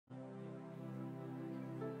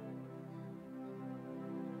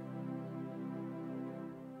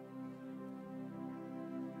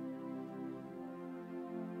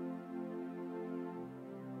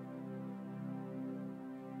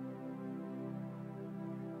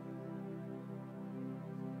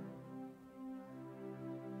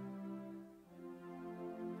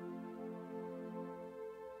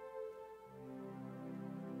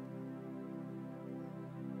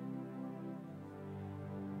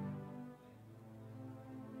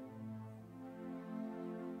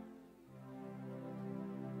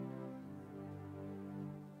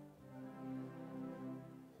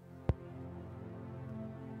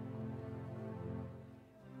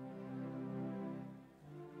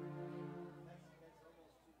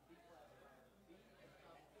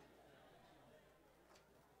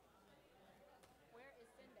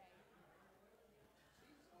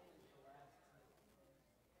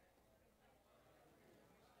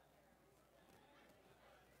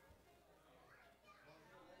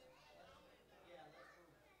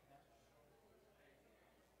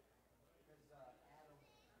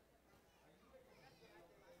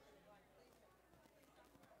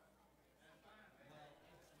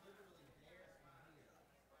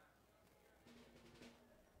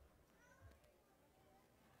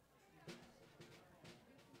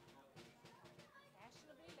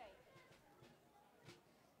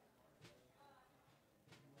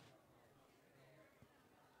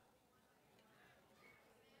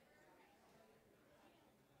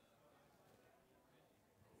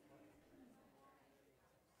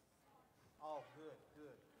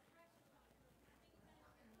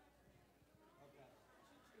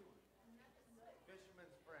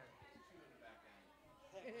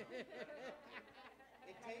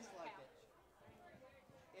It tastes like it.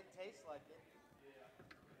 It tastes like it.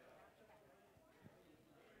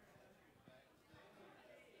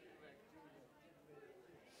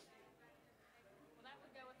 Well, that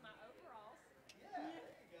would go with my overalls. Yeah, there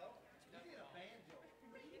you go. You need a banjo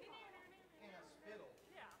and a spittle.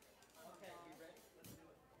 Yeah. Okay, you ready?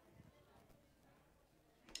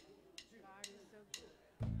 Let's do it.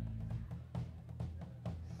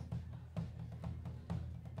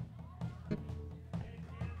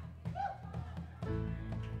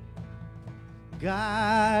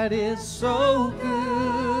 God is so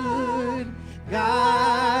good.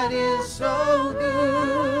 God is so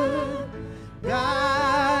good.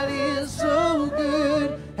 God is so good. God is so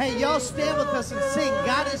good. Hey, y'all stand with us and sing.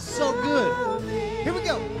 God is so good. Here we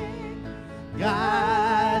go.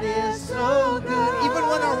 God is so good. Even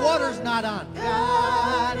when our water's not on.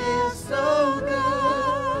 God is so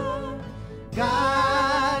good.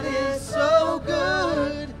 God is so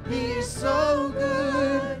good. He is so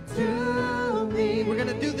good to me. We're going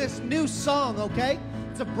to do this new song, okay?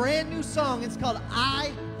 It's a brand new song. It's called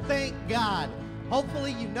I Thank God.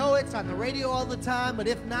 Hopefully you know it. It's on the radio all the time, but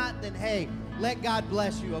if not, then hey, let God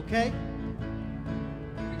bless you, okay?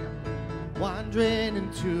 Wandering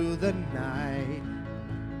into the night,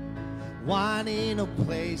 wanting a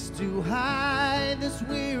place to hide this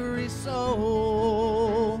weary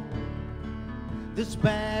soul, this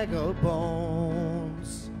bag of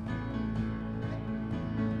bones.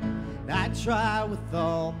 I try with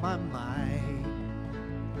all my might,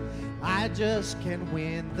 I just can't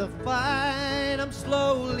win the fight. I'm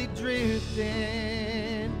slowly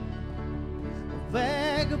drifting, a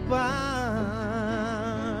vagabond.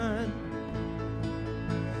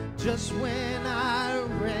 Just when I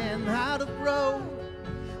ran out of road,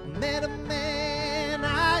 met a man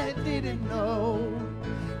I didn't know.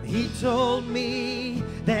 He told me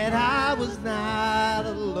that I was not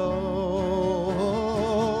alone.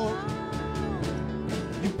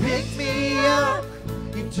 You picked me up,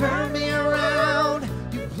 you turned me around,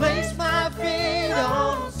 you placed my feet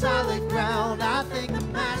on solid ground. I thank the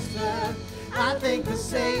Master, I thank the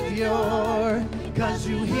Savior, 'cause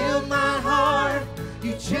you healed my heart,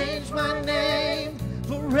 you changed my name,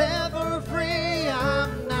 forever free.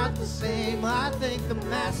 I'm not the same. I thank the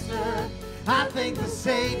Master, I thank the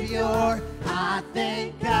Savior, I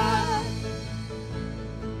thank God.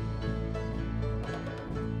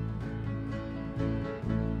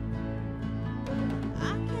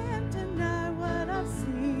 I can't deny what I've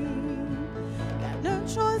seen. Got no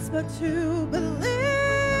choice but to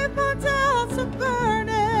believe. My doubts are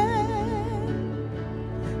burning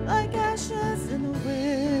like ashes in the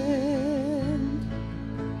wind.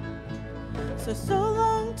 So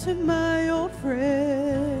long to my old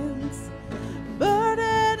friends,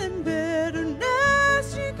 burden and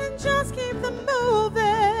bitterness. You can just keep them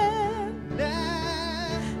moving.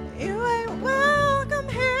 You ain't welcome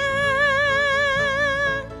here.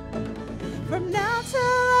 From now till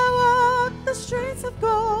I walk the streets of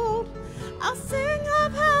gold, I'll sing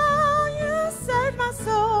of how you saved my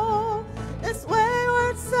soul. This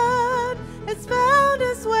wayward son has found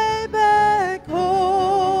his way back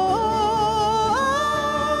home.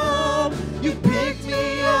 You picked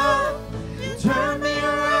me up, you turned me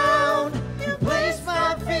around, you placed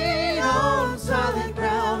my feet on solid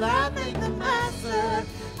ground. I thank the Master,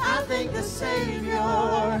 I thank the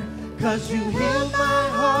Savior, 'cause you healed my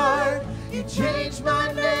heart, you changed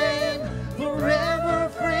my name, forever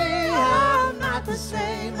free. I'm not the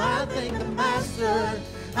same. I thank the Master,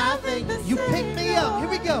 I thank the You picked me up. Here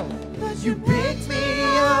we go. You picked me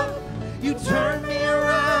up, you turned me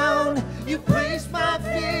around, you placed my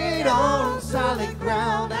feet on solid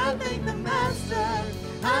ground. I thank the Master,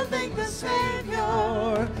 I thank the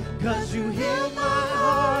Savior, 'cause you healed my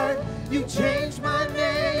heart, you changed my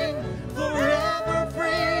name, forever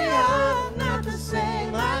free. I'm not the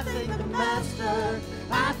same. I thank the Master,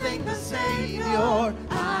 I thank the Savior,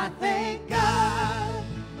 I thank God.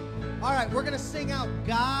 All right, we're gonna sing out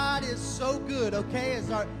 "God is so good," okay?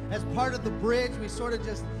 As part of the bridge, we sort of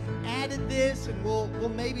just added this, and we'll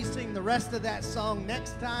maybe sing the rest of that song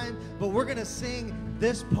next time. But we're gonna sing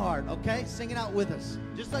this part, okay? Sing it out with us,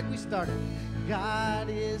 just like we started. God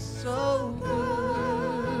is so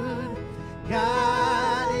good.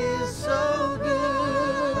 God is so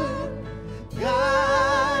good.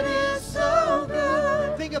 God is so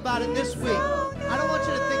good. Think about it this week. I don't want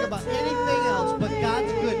you to think about anything else but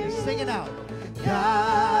God's goodness. Sing it out.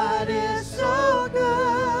 God is so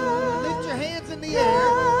good. Lift your hands in the air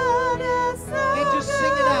and just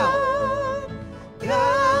sing it out.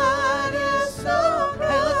 God is so good.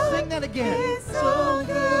 Hey, let's sing that again. He's so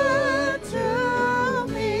good to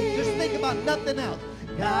me. about nothing else.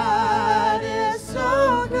 God is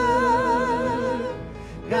so good.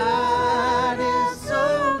 God is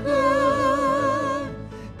so good.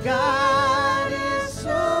 God is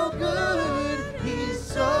so good. He's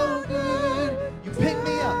so good. You pick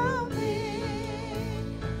me up.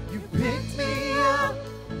 You picked me up.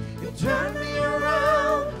 You turned me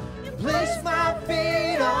around. You placed my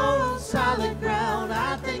feet on solid ground.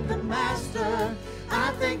 I thank the Master.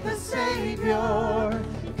 I thank the Savior.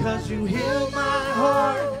 'Cause you healed my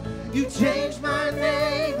heart. You changed my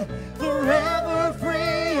name. Forever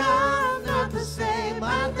free. I'm not the same.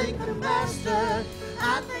 I thank the Master.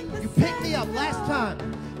 I thank the You picked me up last time.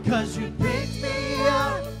 'Cause you picked me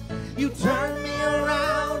up. You turned me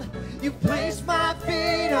around. You placed my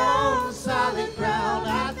feet on solid ground.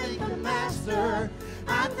 I thank the Master.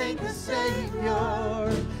 I thank the Savior.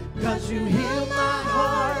 'Cause you healed my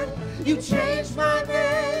heart. You changed my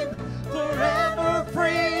name. Forever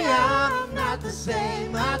free. I'm not the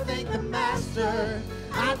same. I thank the Master.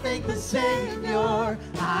 I thank the Savior.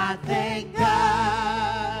 I thank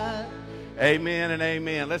God. Amen and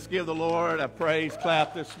amen. Let's give the Lord a praise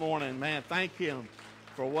clap this morning. Man, thank Him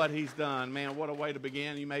for what He's done. Man, what a way to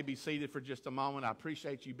begin. You may be seated for just a moment. I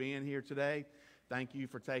appreciate you being here today. Thank you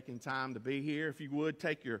for taking time to be here. If you would,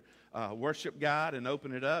 take your worship guide and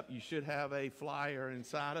open it up. You should have a flyer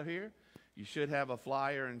inside of here. You should have a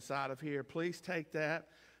flyer inside of here. Please take that.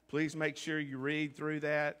 Please make sure you read through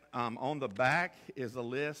that. On the back is a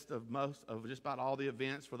list of just about all the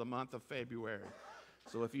events for the month of February.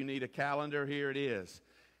 So if you need a calendar, here it is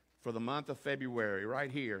for the month of February right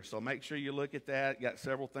here. So make sure you look at that. Got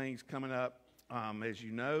several things coming up, as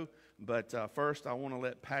you know. But first, I want to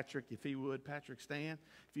let Patrick, if he would, Patrick, stand.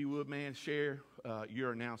 If you would, man, share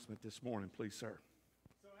your announcement this morning, please, sir.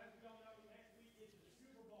 So as we all know, next week is the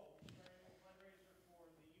Super Bowl. We're starting a fundraiser for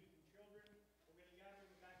the youth and children. We're going to gather in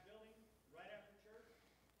the back building right after church,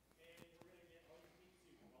 and we're going to get all you can eat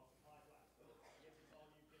soup while supplies last. So I guess it's all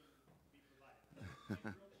you can be provided.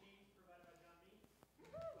 Grilled cheese provided by John B.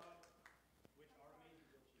 Which are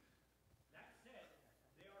amazing grilled cheese. That said,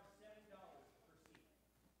 they are $7 per seat.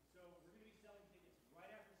 So we're going to be selling tickets right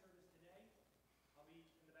after service today. I'll be in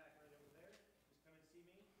the back right over there. Just come and see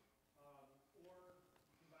me. Or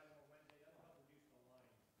you can buy them on Wednesday. That'll help reduce the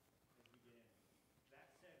line as we get in. That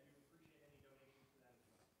said, we would appreciate any donations for that as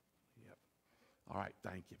well. Yep. All right.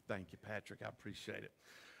 Thank you. Thank you, Patrick. I appreciate it.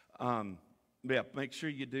 Yeah, make sure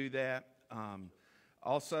you do that.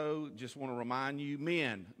 Also, just want to remind you,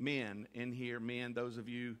 men in here, those of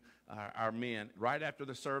you are men, right after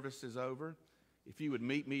the service is over, if you would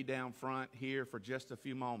meet me down front here for just a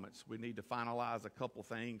few moments. We need to finalize a couple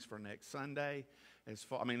things for next Sunday,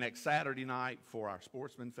 next Saturday night for our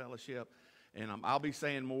Sportsman Fellowship. And I'll be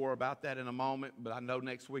saying more about that in a moment, but I know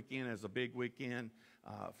next weekend is a big weekend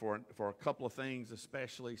for a couple of things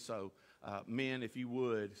especially. So, men, if you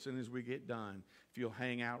would, as soon as we get done, if you'll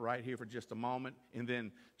hang out right here for just a moment. And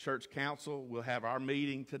then church council, we'll have our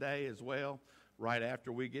meeting today as well. Right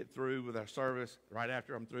after we get through with our service, right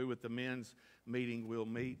after I'm through with the men's meeting, we'll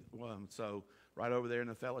meet. So right over there in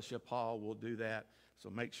the fellowship hall, we'll do that. So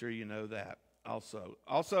make sure you know that also.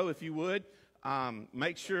 If you would,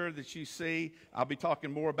 make sure that you see, I'll be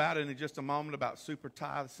talking more about it in just a moment about Super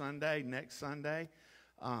Tithe Sunday, next Sunday.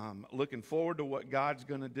 Looking forward to what God's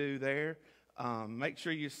going to do there. Make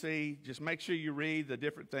sure you see, just make sure you read the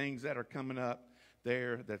different things that are coming up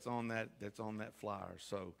there that's on that flyer.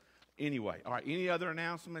 So anyway, all right, any other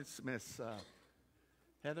announcements, Miss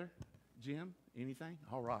Heather, Jim, anything?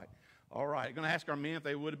 All right. I'm going to ask our men if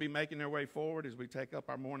they would be making their way forward as we take up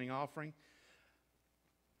our morning offering.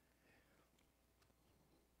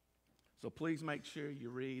 So please make sure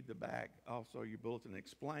you read the back, also your bulletin.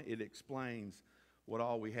 It explains what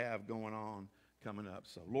all we have going on coming up.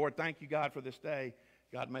 So, Lord, thank you, God, for this day.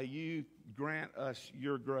 God, may you grant us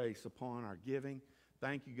your grace upon our giving.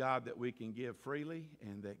 Thank you, God, that we can give freely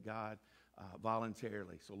and that, God,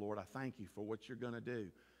 voluntarily. So, Lord, I thank you for what you're going to do.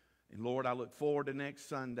 And, Lord, I look forward to next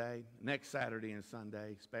Saturday and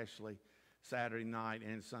Sunday, especially Saturday night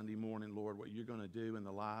and Sunday morning, Lord, what you're going to do in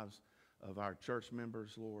the lives of our church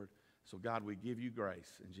members, Lord. So, God, we give you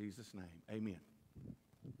grace in Jesus' name. Amen.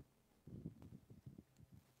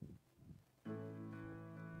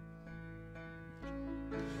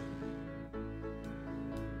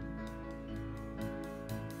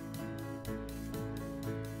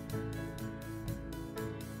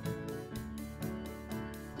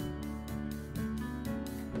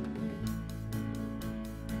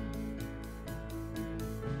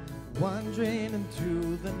 Wandering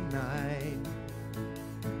into the night,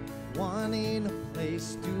 wanting a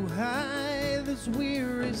place to hide this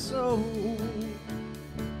weary soul.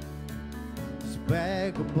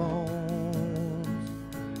 bag of bones.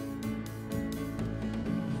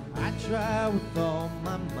 I try with all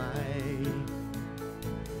my might,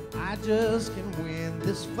 I just can't win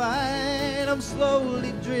this fight. I'm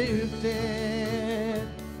slowly drifting,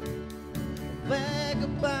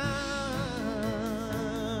 vagabond.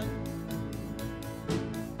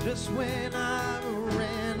 Just when I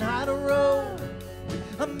ran out of road,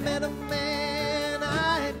 I met a man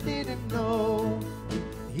I didn't know.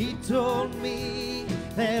 He told me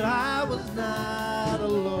that I was not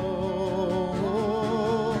alone.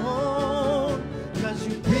 'Cause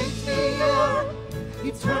you picked me up,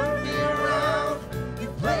 you turned me around, you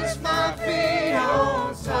placed my feet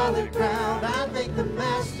on solid ground. I thank the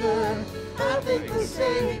Master, I thank the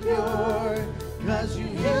Savior, 'cause you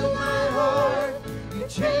healed my heart, you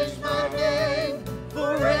changed my name,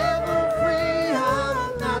 forever free.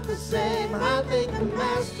 I'm not the same. I thank the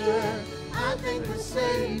Master, I thank the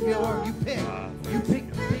Savior. You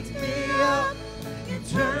picked me up, you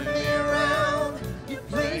turned me around, you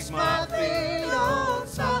placed my feet on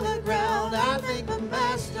solid ground. I thank the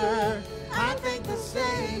Master, I thank the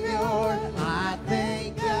Savior, I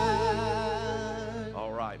thank God.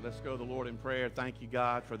 All right, let's go to the Lord in prayer. Thank you,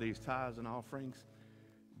 God, for these tithes and offerings.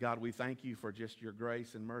 God, we thank you for just your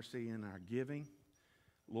grace and mercy in our giving.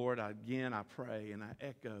 Lord, again, I pray and I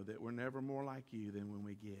echo that we're never more like you than when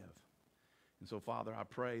we give. And so, Father, I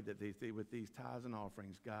pray that with these tithes and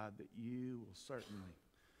offerings, God, that you will certainly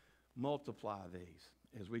multiply these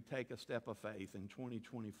as we take a step of faith in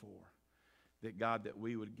 2024. That, God, that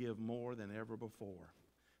we would give more than ever before.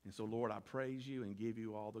 And so, Lord, I praise you and give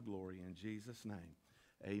you all the glory in Jesus' name.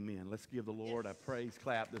 Amen. Let's give the Lord a praise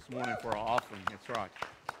clap this morning for our offering. That's right.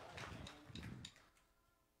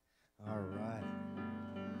 All right.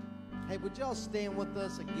 Hey, would y'all stand with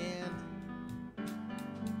us again?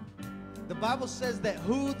 The Bible says that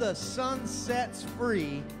who the Son sets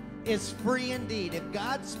free is free indeed. If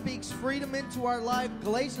God speaks freedom into our life,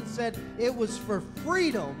 Galatians said it was for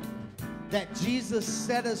freedom that Jesus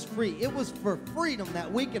set us free. It was for freedom that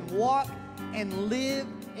we can walk and live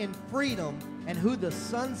in freedom. And who the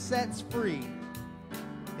Son sets free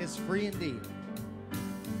is free indeed.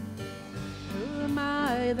 Who am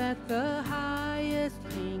I that the highest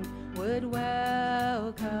King would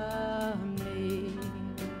welcome me?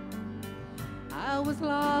 I was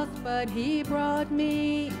lost, but he brought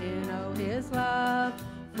me in. Oh, his love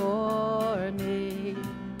for me.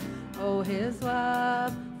 Oh, his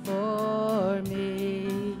love for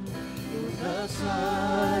me. Who the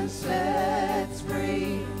Son sets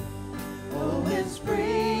free, oh, it's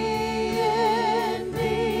free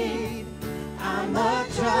indeed. I'm a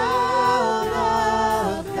child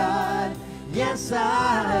of God, yes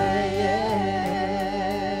I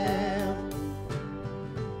am.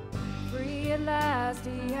 Free at last,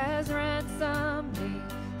 he has ransomed me.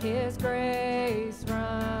 His grace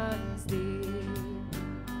runs deep.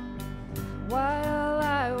 While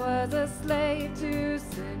I was a slave to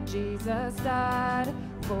sin, Jesus died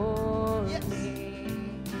for me.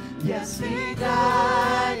 Yes, he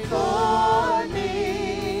died for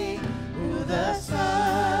me. Who the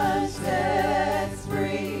Son sets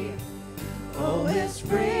free, oh, it's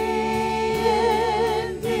free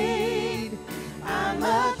indeed. I'm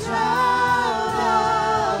a child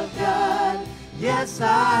of God, yes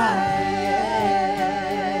I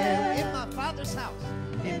am. In my Father's house,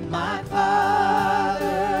 in my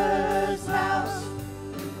Father's house,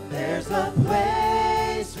 there's a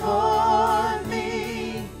place for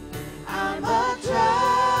me. I'm a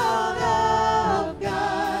child of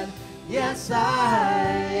God, yes I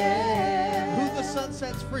am. Who the Son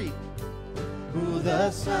sets free, who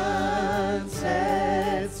the Son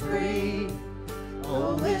sets free,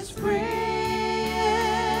 oh, it's free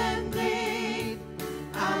indeed.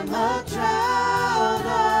 I'm a child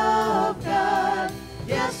of God,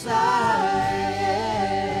 yes I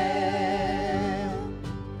am.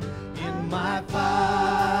 In my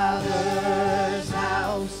Father's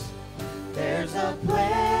house, there's a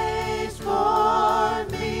place for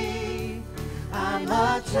me. I'm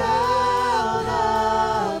a child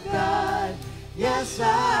of God, yes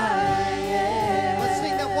I am. Let's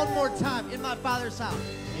sing that one more time. In my Father's house.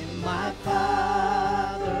 In my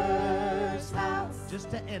Father's house. Just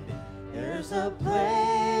to end it. There's a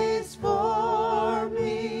place for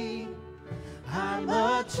me. I'm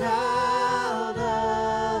a child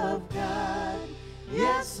of God,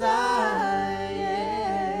 yes I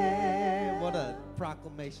am. What a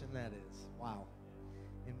proclamation that is. Wow.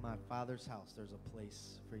 In my Father's house, there's a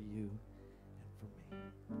place for you and for me.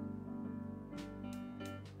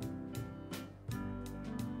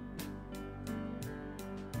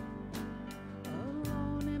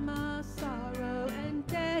 Alone in my sorrow,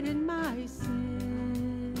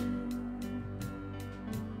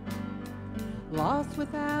 lost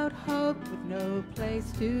without hope, with no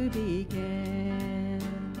place to begin.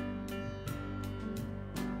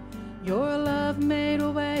 Your love made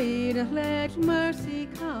a way to let mercy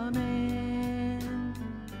come in.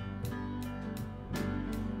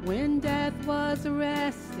 When death was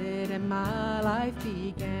arrested and my life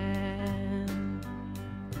began.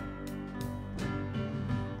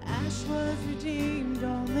 Ash was redeemed,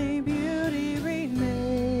 only beauty remains.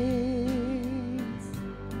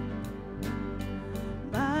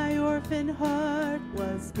 My orphan heart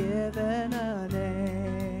was given a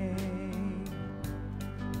name.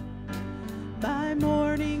 My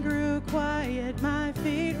mourning grew quiet, my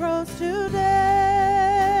feet rose to dance.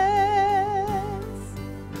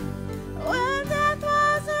 When death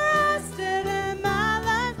was arrested and my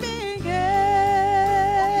life began.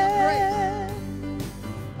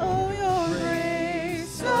 Oh, your grace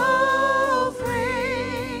so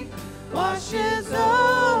free washes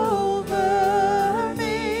over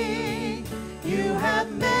me. You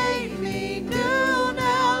have made me new,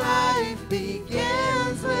 now life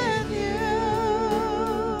begins with you.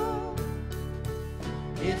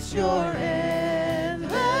 It's your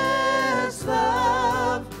endless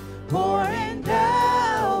love pouring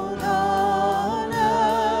down on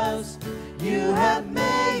us. You have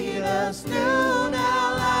made us new,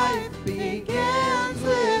 now life begins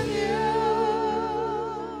with you.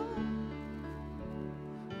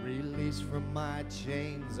 Released from my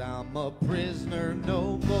chains, I'm a prisoner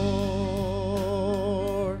no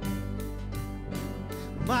more.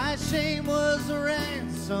 My shame was a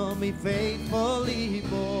ransom he faithfully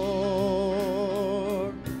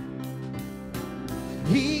bore.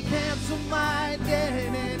 He canceled my debt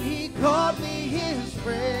and he called me his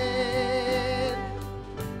friend.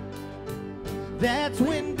 That's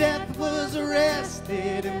when death was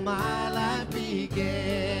arrested and my life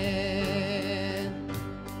began.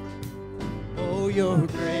 Oh, your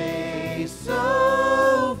grace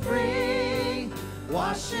so free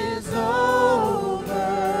washes over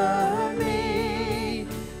me.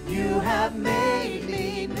 You have made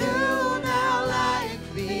me new, now life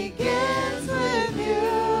begins with you.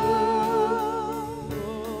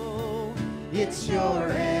 Oh, it's your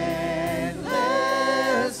endless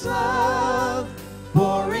love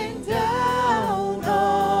pouring down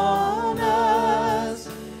on us.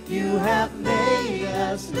 You have made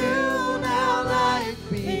us new, now life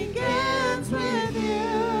begins with you.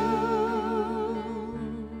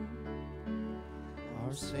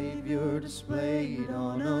 Our Savior displayed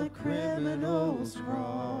on a criminal's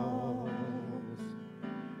cross.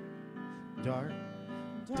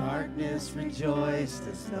 Darkness rejoiced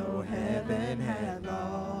as though heaven had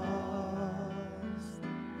lost.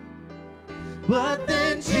 But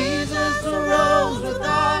then Jesus arose with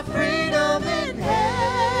our freedom in hand.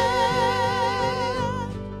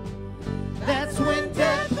 That's when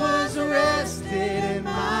death was arrested and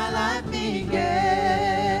my life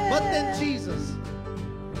began.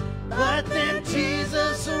 But then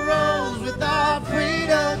Jesus arose with our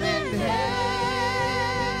freedom in hand.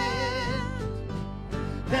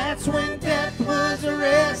 That's when death was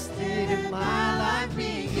arrested and my life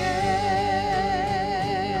began.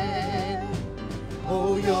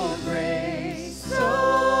 Oh, your grace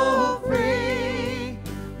so free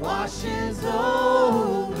washes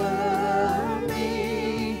over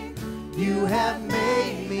me. You have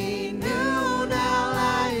made me new, now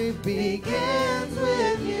life begins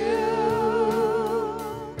with you.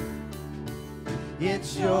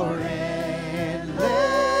 It's your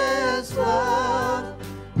endless love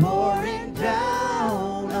pouring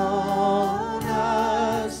down on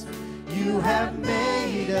us. You have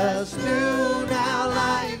made us new, now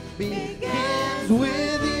life begins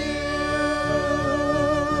with you.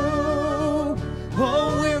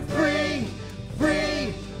 Oh, we're free,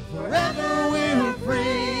 free, forever we're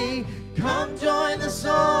free. Come join the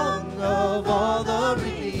song of all the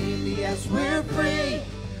redeemed. Yes, we're free,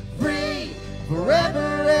 free,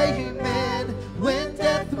 forever, amen. When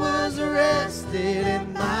death was arrested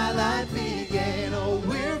and my life began. Oh,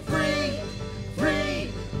 we're free,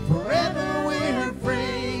 free, forever we're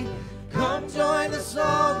free. Come join the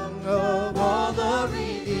song of all the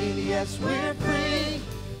redeemed. Yes, we're free,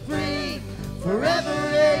 free,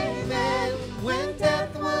 forever, amen. When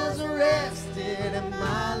death was arrested and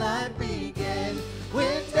my life began.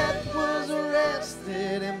 When death was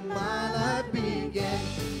arrested and my life began.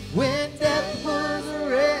 When death was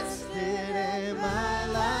arrested and my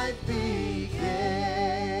life began.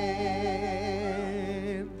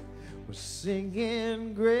 We're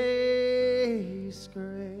singing grace,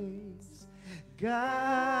 grace,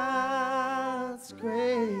 God's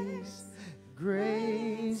grace,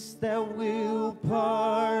 grace that will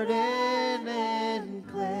pardon and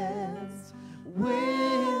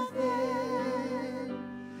within.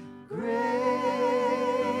 Grace,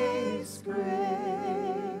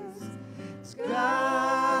 grace, it's God's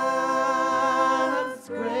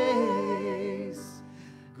grace,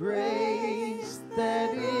 grace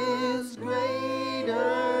that is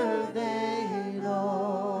greater than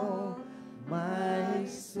all my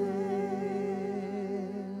sin.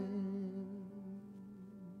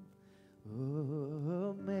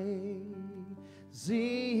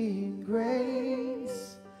 Amazing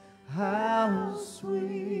grace, how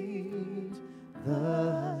sweet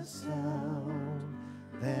the sound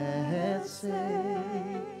that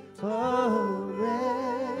saved a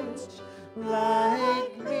wretch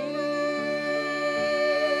like me.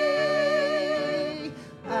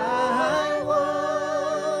 I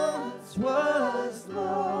once was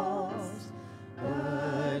lost,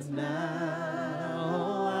 but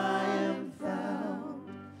now I am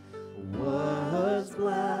found. Was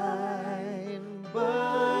blind,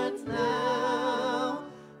 but now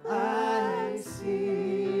I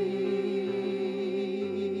see.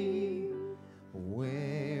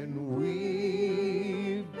 When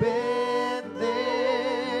we've been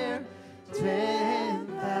there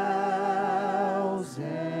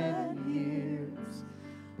 10,000 years,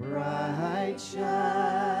 bright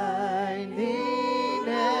shining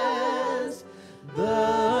as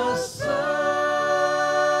the sun,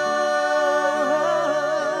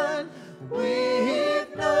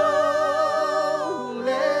 with no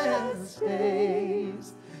less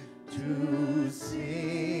days to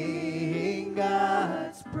sing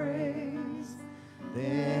God's praise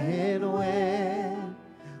than when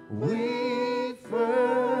we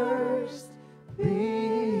first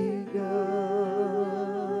begun.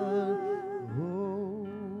 Oh.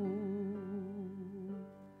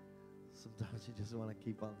 Sometimes you just want to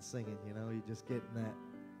keep on singing, you know, you just get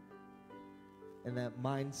in that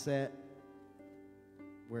mindset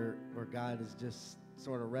where God is just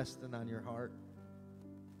sort of resting on your heart.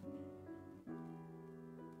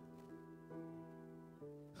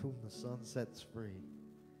 Whom the Son sets free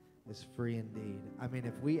is free indeed. I mean,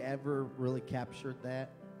 if we ever really captured that,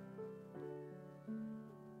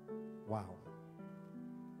 wow.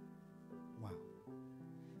 Wow.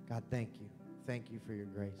 God, thank you. Thank you for your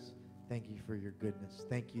grace. Thank you for your goodness.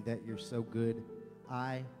 Thank you that you're so good.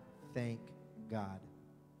 I thank God.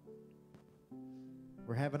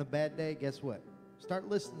 We're having a bad day, guess what? Start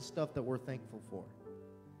listing stuff that we're thankful for.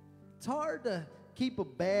 It's hard to keep a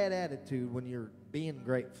bad attitude when you're being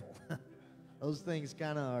grateful. Those things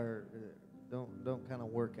kind of are don't kind of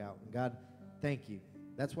work out. And God, thank you.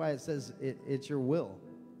 That's why it says it's your will.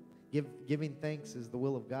 Giving thanks is the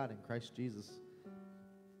will of God in Christ Jesus.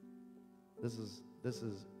 This is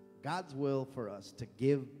God's will for us to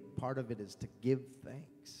give. Part of it is to give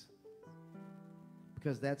thanks,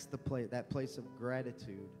 because that's that place of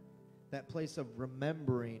gratitude, that place of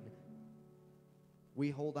remembering. We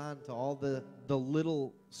hold on to all the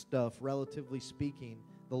little stuff, relatively speaking,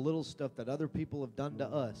 the little stuff that other people have done to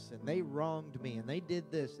us, and they wronged me, and they did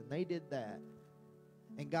this, and they did that.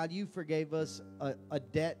 And God, you forgave us a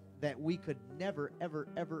debt that we could never, ever,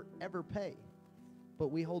 ever, ever pay. But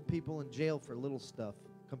we hold people in jail for little stuff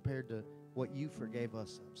compared to what you forgave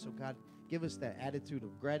us of. So God, give us that attitude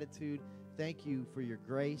of gratitude. Thank you for your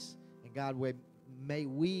grace. And God, may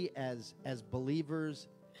we as believers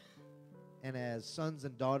and as sons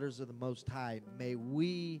and daughters of the Most High, may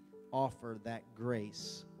we offer that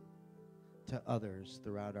grace to others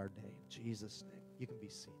throughout our day. In Jesus' name. You can be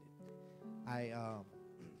seated. I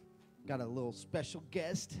got a little special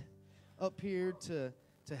guest up here to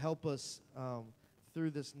help us through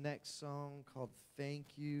this next song called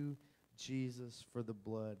Thank You, Jesus, for the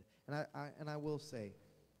Blood. And I will say,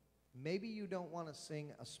 maybe you don't want to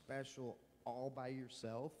sing a special all by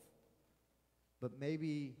yourself, but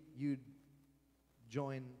maybe you'd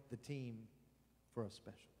join the team for a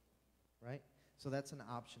special, right? So that's an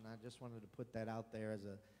option. I just wanted to put that out there as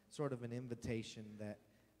a sort of an invitation that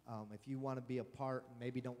if you want to be a part,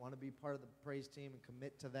 maybe don't want to be part of the praise team and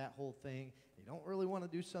commit to that whole thing, you don't really want to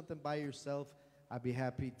do something by yourself, I'd be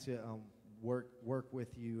happy to work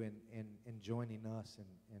with you and joining us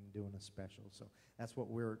and doing a special. So that's what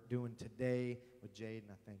we're doing today with Jade,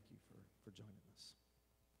 and I thank you for joining us.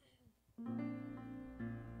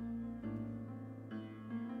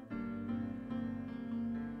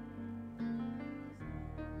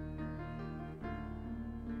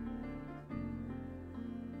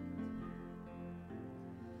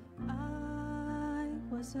 I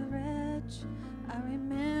was a wretch. I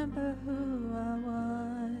remember who I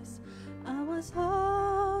was. I was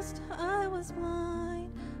lost. I was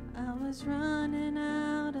blind. I was running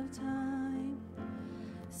out of time.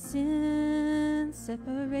 Sin once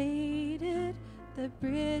separated, the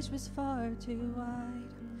bridge was far too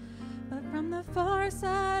wide. But from the far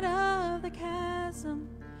side of the chasm,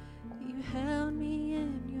 you held me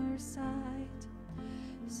in your sight.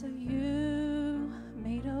 So you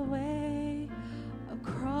made a way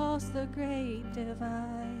across the great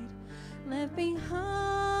divide, left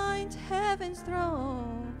behind heaven's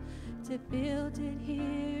throne to build it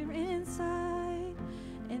here inside.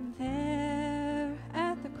 And there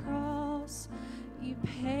at the cross, you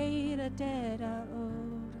paid a debt I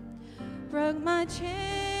owed, broke my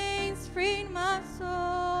chains, freed my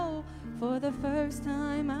soul. For the first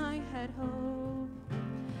time I had hope.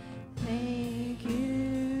 Thank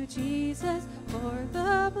you, Jesus, for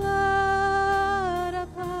the blood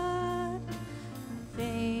applied.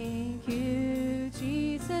 Thank you,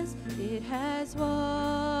 Jesus, it has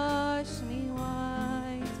washed me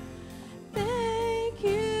white. Thank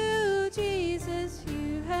you, Jesus,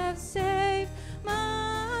 you have saved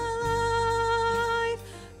my life,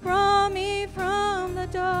 brought me from the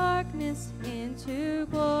darkness into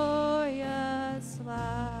glorious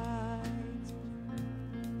light.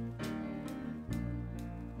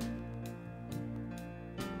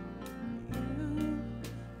 You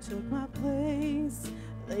took my place,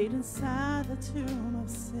 laid inside the tomb of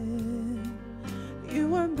sin. You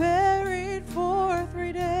were buried for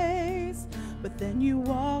 3 days, but then you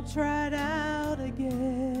walked right out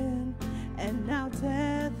again. And now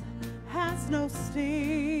death has no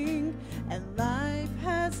sting, and life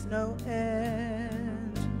has no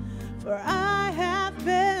end. For I have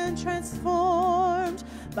been transformed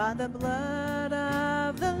by the blood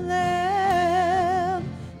of the Lamb.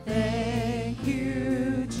 Thank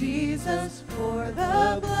you, Jesus, for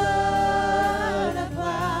the blood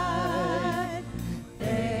applied.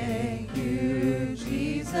 Thank you,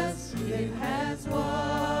 Jesus, it has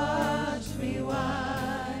washed me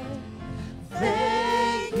white.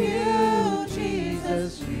 Thank you,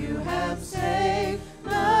 Jesus, you have saved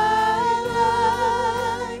my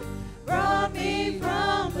life, brought me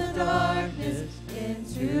from the darkness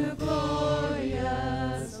into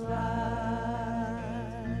glorious light.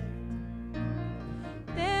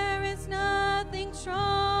 There is nothing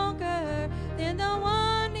stronger than the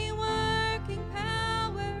wondering working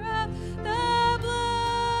power of the blood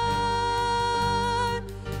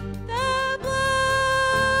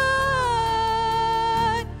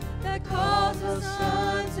that calls us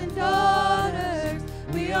sons and daughters.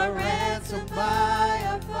 We are ransomed by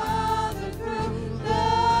our Father through the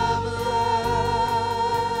blood.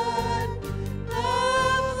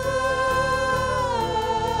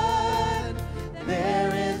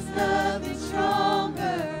 There is nothing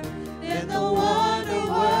stronger than the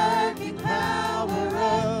wonder-working power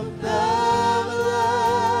of the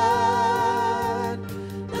blood.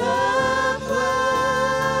 The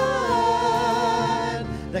blood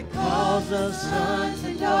that calls us sons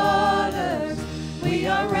and daughters. We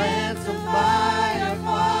are ransomed by our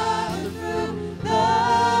Father through the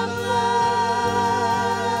blood.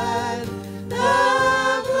 The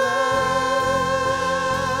blood.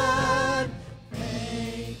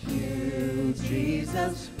 Thank you,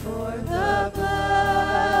 Jesus, for the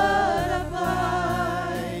blood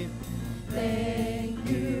applied. Thank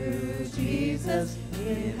you, Jesus,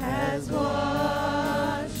 it has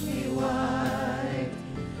washed me white.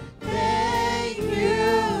 Thank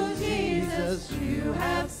you, Jesus, you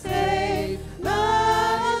have saved my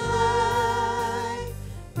life,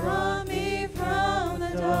 brought me from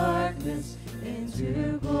the darkness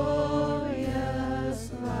into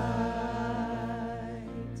glorious light.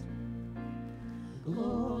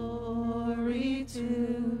 Glory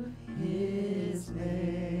to his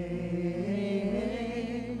name.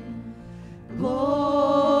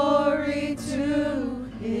 Glory to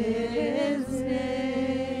his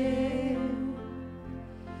name.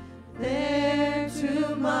 There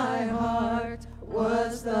to my heart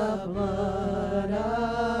was the blood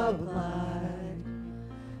applied.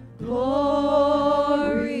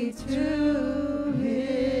 Glory to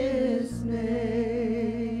his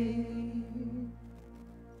name.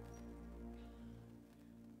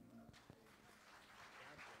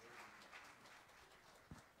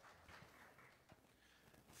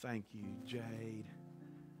 Thank you, Jade.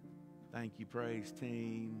 Thank you, praise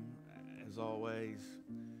team. As always,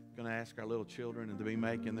 going to ask our little children to be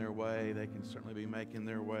making their way. They can certainly be making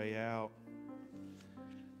their way out.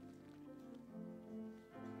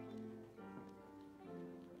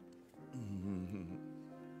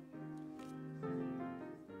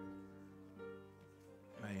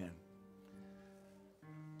 Man.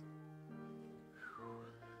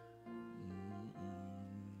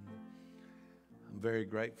 I'm very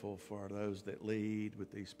grateful for those that lead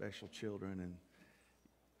with these special children, and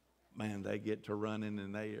man, they get to running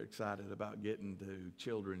and they are excited about getting to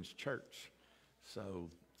children's church. So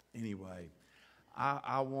anyway,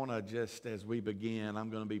 I want to just, as we begin, I'm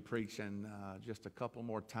going to be preaching just a couple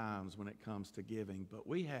more times when it comes to giving. But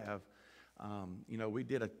we have, we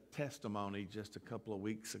did a testimony just a couple of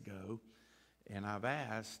weeks ago, and I've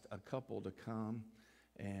asked a couple to come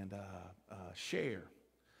and share.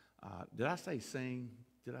 Did I say sing?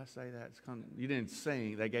 Did I say that? You didn't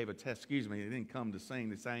sing. They gave a excuse me, they didn't come to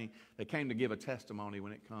sing. They came to give a testimony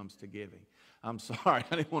when it comes to giving. I'm sorry,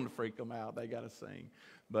 I didn't want to freak them out. They got to sing.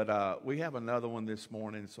 But we have another one this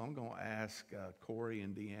morning, so I'm going to ask Corey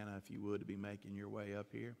and Deanna, if you would, to be making your way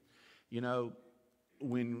up here. You know,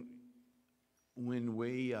 when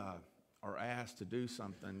we are asked to do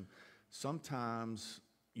something, sometimes,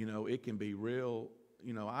 it can be real,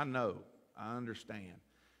 I understand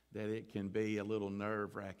that it can be a little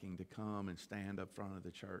nerve-wracking to come and stand up front of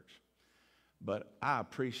the church. But I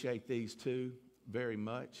appreciate these two very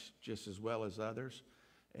much, just as well as others.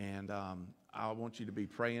 And I want you to be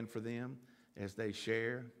praying for them as they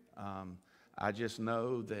share. I just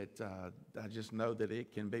know that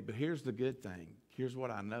it can be. But here's the good thing. Here's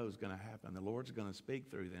what I know is going to happen. The Lord's going to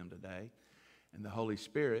speak through them today, and the Holy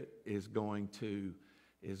Spirit is going to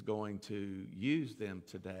use them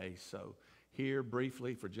today. So here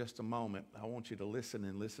briefly for just a moment, I want you to listen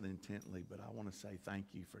and listen intently, but I want to say thank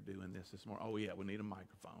you for doing this morning. Oh, yeah, we need a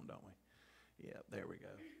microphone, don't we? Yeah, there we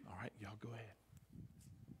go. All right, y'all go ahead.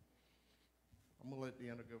 I'm going to let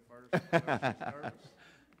Deanna go first. She's nervous.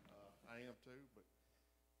 I am too, but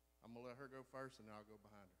I'm going to let her go first, and then I'll go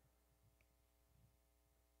behind her.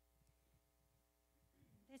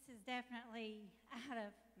 This is definitely out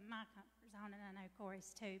of my comfort zone, and I know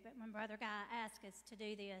Corey's too, but when Brother Guy asked us to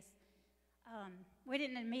do this, we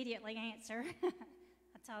didn't immediately answer.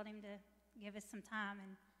 I told him to give us some time,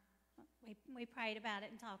 and we prayed about it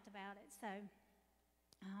and talked about it. So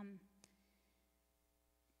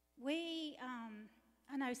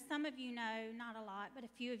I know some of you know, not a lot, but a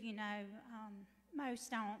few of you know, most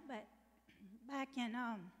don't, but back in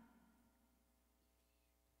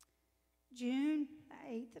June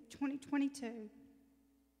 8th of 2022,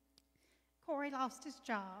 Corey lost his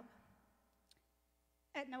job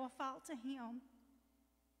at no fault to him.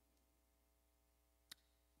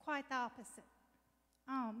 Quite the opposite.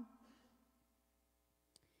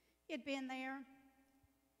 He had been there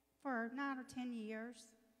for 9 or 10 years,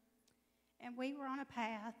 and we were on a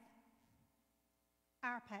path,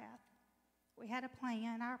 our path. We had a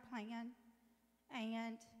plan, our plan,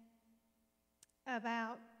 and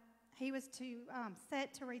he was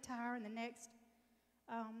set to retire in the next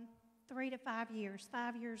 3 to 5 years,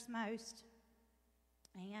 5 years most.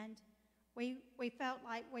 And we felt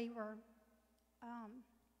like we were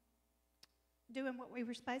doing what we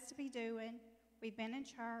were supposed to be doing. We've been in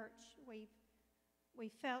church. We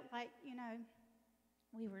felt like,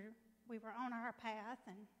 we were on our path,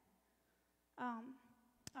 and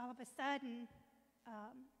all of a sudden,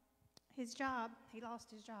 he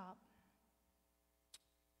lost his job.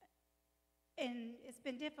 And it's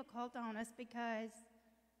been difficult on us because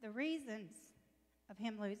the reasons of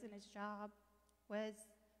him losing his job was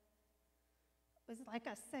like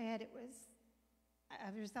I said, it was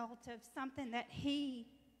a result of something that he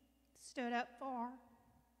stood up for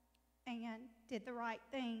and did the right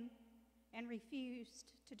thing and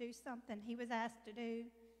refused to do something he was asked to do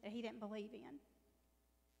that he didn't believe in.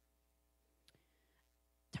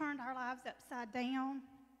 Turned our lives upside down.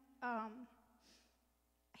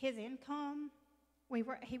 His income,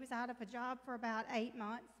 he was out of a job for about 8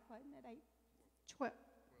 months, wasn't it?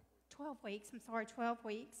 12 weeks, 12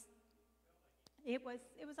 weeks. It was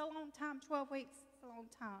a long time, 12 weeks is a long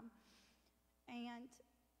time. And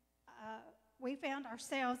we found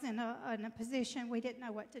ourselves in a position we didn't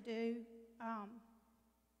know what to do.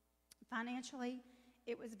 Financially,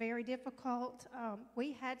 it was very difficult.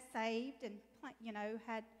 We had saved and,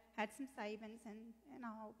 had some savings and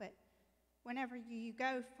all, but whenever you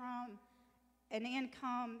go from an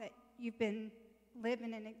income that you've been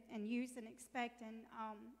living and using, expecting,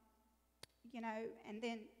 and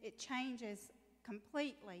then it changes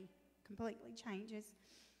completely changes.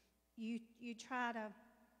 You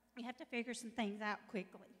have to figure some things out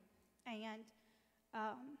quickly, and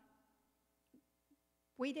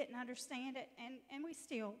we didn't understand it, and we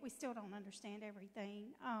still don't understand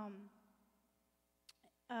everything.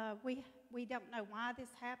 We don't know why this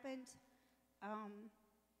happened,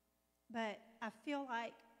 but I feel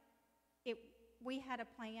like we had a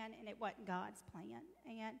plan, and it wasn't God's plan.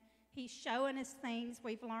 And He's showing us things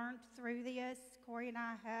we've learned through this. Corey and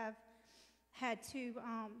I have had to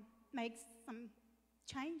make some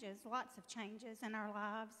changes, lots of changes in our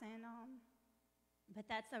lives, and but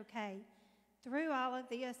that's okay. Through all of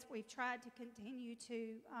this, we've tried to continue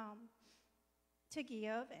to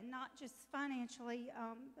give, and not just financially,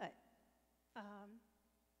 but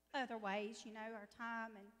other ways, you know, our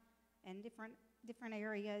time and different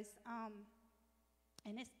areas.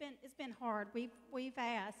 And it's been hard. We've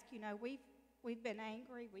asked, you know, we've been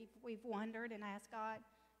angry. We've wondered and asked God,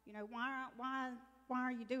 you know, why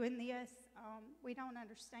are you doing this? We don't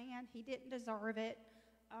understand. He didn't deserve it.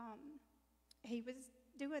 He was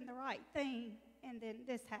doing the right thing, and then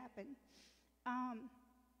this happened.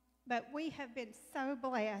 But we have been so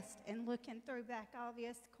blessed, and looking through back all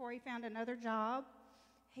this, Corey found another job.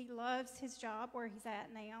 He loves his job where he's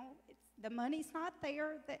at now. The money's not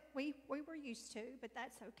there that we were used to, but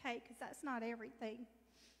that's okay, because that's not everything.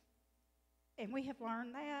 And we have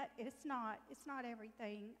learned that it's not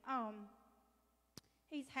everything.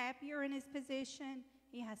 He's happier in his position.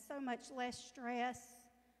 He has so much less stress.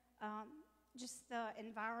 Just the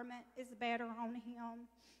environment is better on him.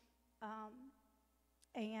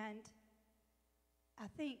 And I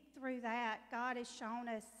think through that, God has shown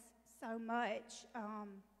us so much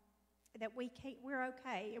that we're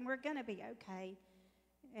okay, and we're going to be okay.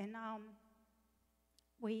 And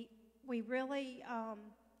we really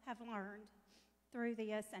have learned through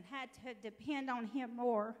this and had to depend on Him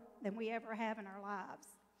more than we ever have in our lives.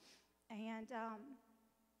 And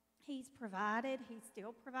He's provided. He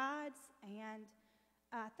still provides. And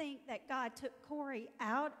I think that God took Corey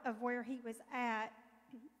out of where he was at.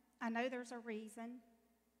 I know there's a reason.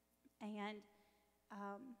 And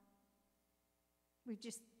we've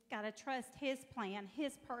just got to trust His plan,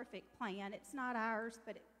 His perfect plan. It's not ours,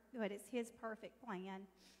 but it's His perfect plan.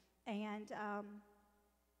 And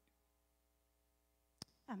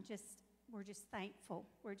we're just thankful.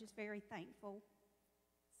 We're just very thankful.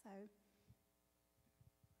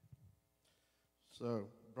 So,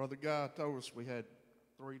 Brother Guy told us we had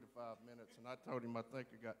 3 to 5 minutes, and I told him I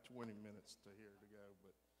think I got 20 minutes to here to go.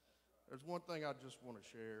 But there's one thing I just want to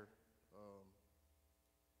share.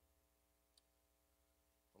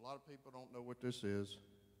 A lot of people don't know what this is.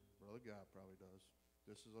 Brother Guy probably does.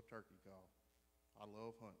 This is a turkey call. I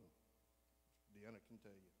love hunting. Deanna can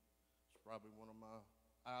tell you. It's probably one of my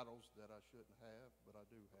idols that I shouldn't have, but I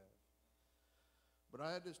do have. But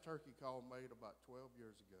I had this turkey call made about 12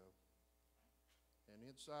 years ago. And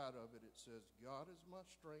inside of it, it says, God is my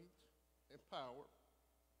strength and power.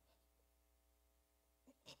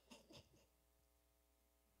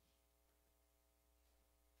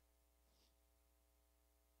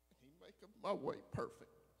 He maketh my way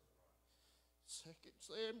perfect. 2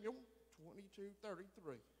 Samuel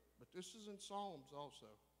 22:33. But this is in Psalms also.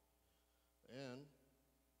 And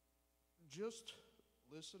just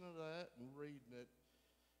listening to that and reading it,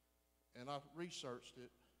 and I researched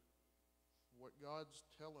it, what God's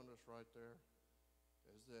telling us right there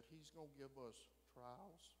is that He's going to give us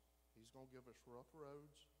trials. He's going to give us rough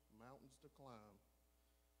roads, mountains to climb.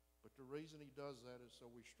 But the reason He does that is so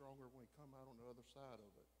we're stronger when we come out on the other side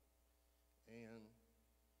of it. And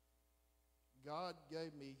God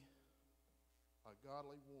gave me a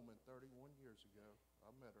godly woman 31 years ago.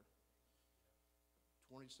 I met her.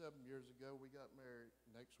 27 years ago, we got married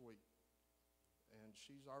next week. And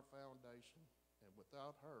she's our foundation. And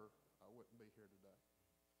without her, I wouldn't be here today.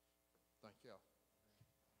 Thank y'all.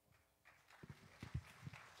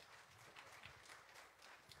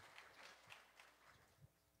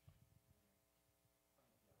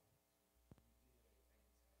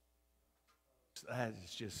 That is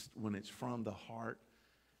just when it's from the heart,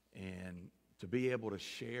 and to be able to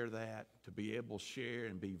share that, to be able to share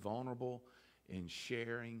and be vulnerable in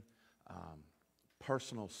sharing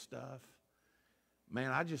personal stuff.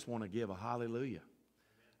 Man, I just want to give a hallelujah.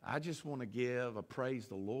 I just want to give a praise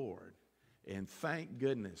the Lord and thank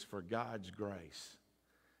goodness for God's grace,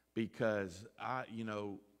 because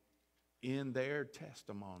in their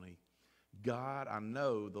testimony, God, I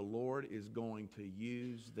know the Lord is going to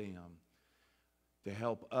use them to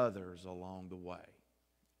help others along the way.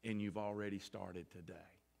 And you've already started today.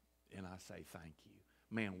 And I say thank you.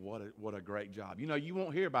 Man, what a great job. You know, you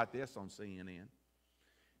won't hear about this on CNN.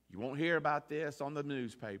 You won't hear about this on the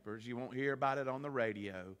newspapers. You won't hear about it on the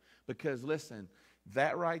radio. Because listen,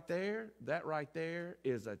 that right there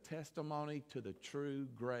is a testimony to the true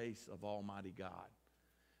grace of Almighty God.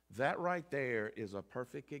 That right there is a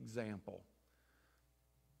perfect example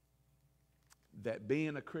that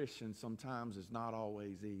being a Christian sometimes is not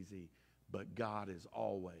always easy, but God is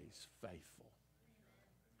always faithful.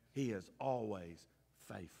 He is always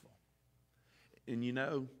faithful. And you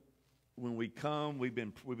know, when we come, we've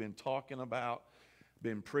been talking about,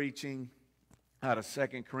 been preaching out of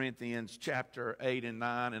 2 Corinthians chapter 8 and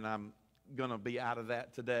 9, and I'm going to be out of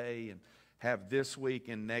that today and have this week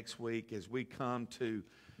and next week as we come to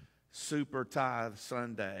Super Tithe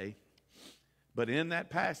Sunday. But in that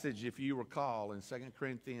passage, if you recall, in 2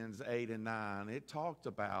 Corinthians 8 and 9, it talked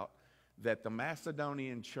about that the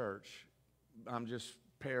Macedonian church, I'm just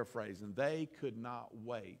paraphrasing, they could not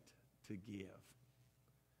wait to give.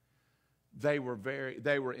 They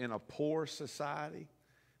were in a poor society.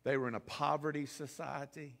 They were in a poverty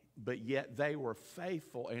society, but yet they were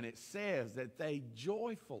faithful. And it says that they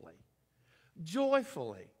joyfully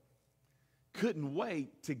couldn't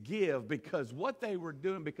wait to give because what they were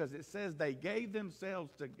doing, because it says they gave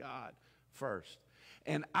themselves to God first.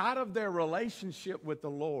 And out of their relationship with the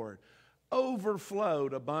Lord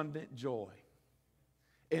overflowed abundant joy.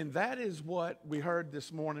 And that is what we heard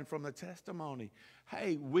this morning from the testimony.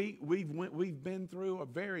 Hey, we've been through a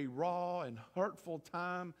very raw and hurtful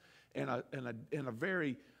time and a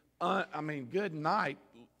very, good night.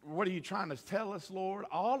 What are you trying to tell us, Lord?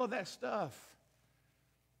 All of that stuff.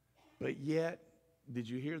 But yet, did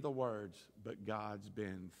you hear the words? But God's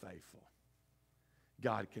been faithful.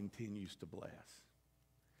 God continues to bless.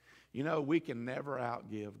 You know, we can never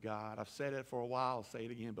outgive God. I've said it for a while, I'll say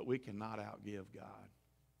it again, but we cannot outgive God.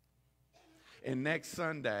 And next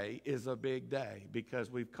Sunday is a big day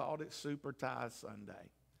because we've called it Super Tithe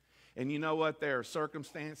Sunday. And you know what? There are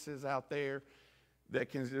circumstances out there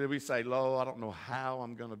that we say, Lord, I don't know how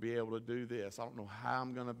I'm going to be able to do this. I don't know how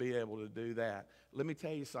I'm going to be able to do that. Let me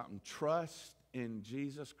tell you something. Trust in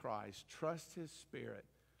Jesus Christ. Trust His Spirit.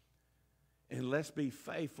 And let's be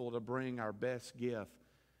faithful to bring our best gift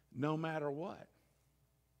no matter what.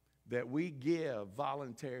 That we give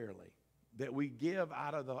voluntarily. That we give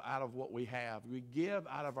out of what we have. We give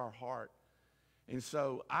out of our heart. And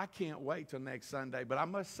so I can't wait till next Sunday. But I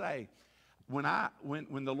must say, when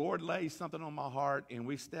the Lord lays something on my heart and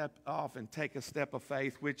we step off and take a step of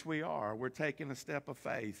faith, which we are, we're taking a step of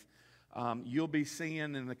faith. You'll be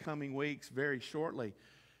seeing in the coming weeks very shortly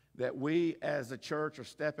that we as a church are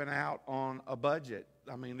stepping out on a budget.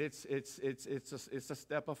 I mean, it's a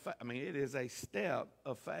step of faith. I mean, it is a step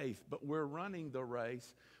of faith. But we're running the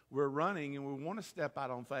race. We're running, and we want to step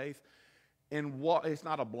out on faith. And it's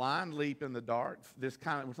not a blind leap in the dark. It's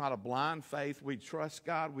not a blind faith. We trust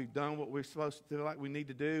God. We've done what we're supposed to do, like we need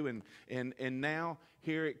to do. And now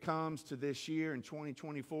here it comes to this year in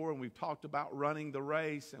 2024, and we've talked about running the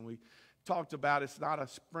race, and we talked about it's not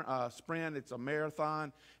a sprint, it's a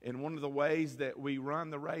marathon. And one of the ways that we run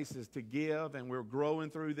the race is to give, and we're growing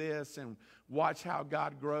through this and watch how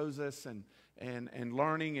God grows us and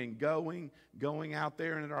learning and going out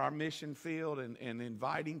there into our mission field and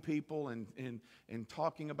inviting people and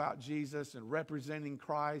talking about Jesus and representing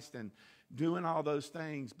Christ and doing all those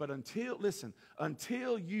things. But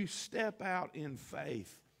until you step out in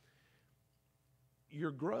faith,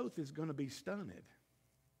 your growth is going to be stunted.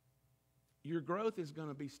 Your growth is going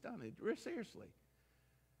to be stunted. Seriously.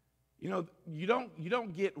 You know, you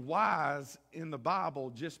don't get wise in the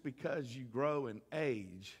Bible just because you grow in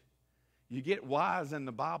age. You get wise in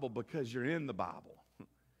the Bible because you're in the Bible.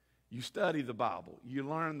 You study the Bible. You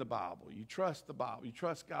learn the Bible. You trust the Bible. You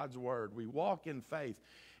trust God's Word. We walk in faith.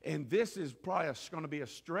 And this is probably going to be a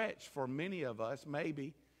stretch for many of us,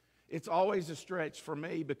 maybe. It's always a stretch for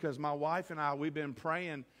me because my wife and I, we've been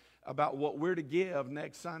praying about what we're to give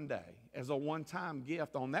next Sunday as a one-time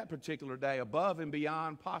gift on that particular day, above and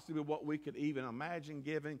beyond possibly what we could even imagine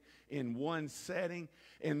giving in one setting.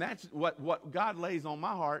 And that's what God lays on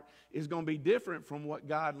my heart is going to be different from what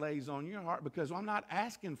God lays on your heart, because I'm not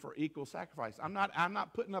asking for equal sacrifice. I'm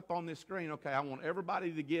not putting up on this screen, okay, I want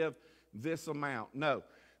everybody to give this amount. No,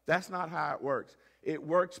 that's not how it works. It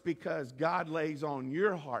works because God lays on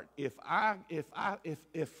your heart. If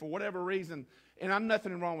for whatever reason, and I'm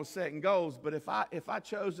nothing wrong with setting goals, but if I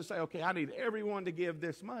chose to say, okay, I need everyone to give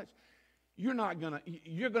this much, you're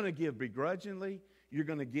going to give begrudgingly. You're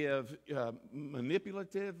going to give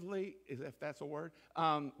manipulatively, if that's a word,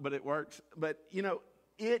 but it works. But, you know,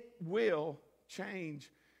 it will change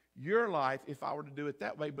your life if I were to do it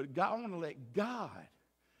that way. But I want to let God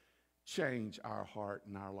change our heart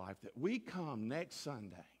and our life, that we come next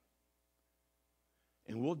Sunday,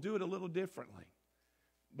 and we'll do it a little differently.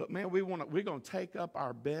 But, man, we're going to take up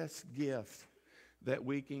our best gift that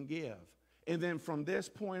we can give. And then from this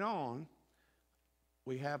point on,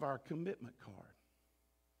 we have our commitment card.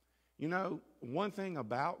 You know, one thing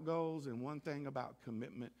about goals and one thing about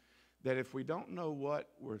commitment, that if we don't know what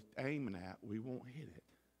we're aiming at, we won't hit it.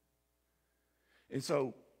 And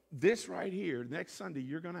so this right here, next Sunday,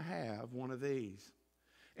 you're going to have one of these.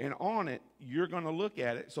 And on it, you're going to look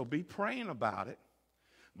at it. So be praying about it.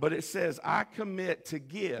 But it says, I commit to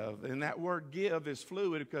give. And that word give is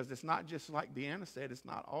fluid because it's not just like Deanna said, it's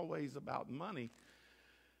not always about money.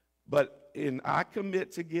 But I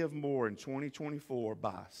commit to give more in 2024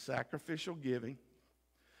 by sacrificial giving,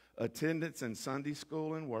 attendance in Sunday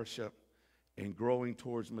school and worship, and growing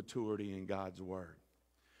towards maturity in God's Word.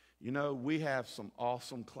 You know, we have some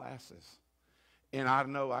awesome classes. And I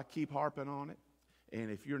know I keep harping on it.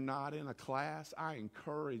 And if you're not in a class, I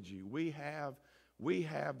encourage you. We have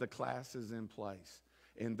the classes in place.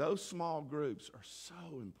 And those small groups are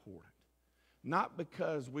so important. Not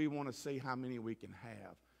because we want to see how many we can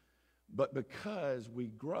have, but because we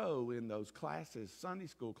grow in those classes, Sunday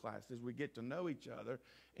school classes, we get to know each other.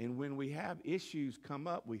 And when we have issues come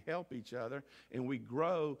up, we help each other. And we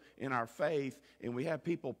grow in our faith. And we have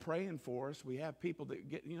people praying for us. We have people that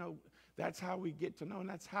get, that's how we get to know. And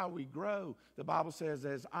that's how we grow. The Bible says,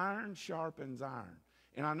 as iron sharpens iron.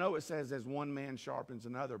 And I know it says as one man sharpens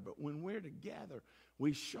another. But when we're together,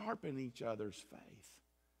 we sharpen each other's faith.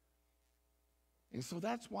 And so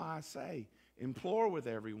that's why I say, implore with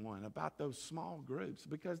everyone about those small groups,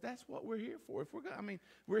 because that's what we're here for. If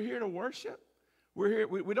we're here to worship. We're here.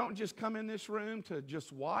 We don't just come in this room to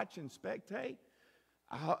just watch and spectate.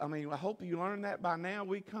 I hope you learned that by now.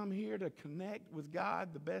 We come here to connect with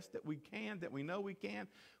God the best that we can, that we know we can.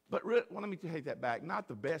 But let me take that back. Not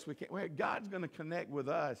the best we can. God's going to connect with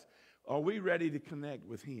us. Are we ready to connect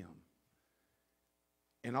with Him?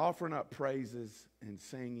 And offering up praises and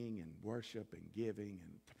singing and worship and giving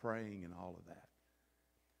and praying and all of that.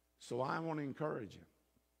 So I want to encourage you.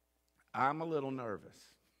 I'm a little nervous.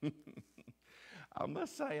 I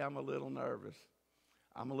must say I'm a little nervous.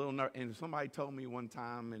 And somebody told me one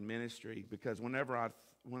time in ministry, because let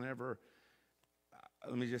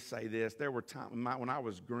me just say this. There were times when I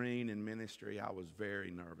was green in ministry, I was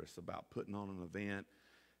very nervous about putting on an event.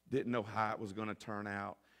 Didn't know how it was going to turn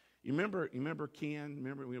out. You remember Ken?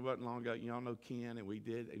 Remember, it wasn't long ago. You all know Ken, and we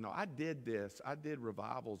did. I did this. I did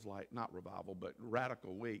revivals, not revival, but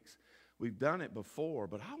radical weeks. We've done it before,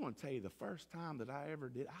 but I want to tell you, the first time that I ever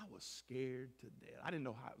did, I was scared to death. I didn't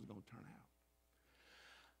know how it was going to turn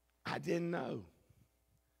out. I didn't know.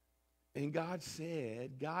 And God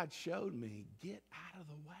showed me, get out of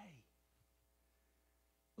the way.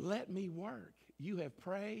 Let me work. You have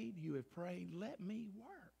prayed, let me work.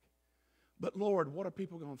 But Lord, what are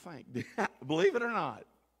people going to think? Believe it or not,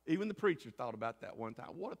 even the preacher thought about that one time.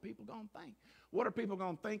 What are people going to think? What are people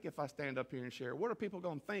going to think if I stand up here and share? What are people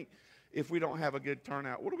going to think if we don't have a good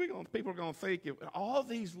turnout? What are people going to think? All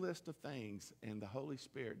these lists of things, and the Holy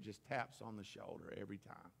Spirit just taps on the shoulder every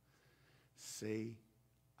time. See,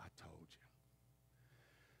 I told you.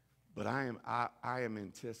 But I am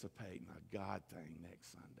anticipating a God thing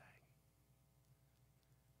next Sunday.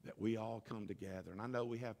 That we all come together. And I know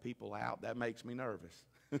we have people out. That makes me nervous.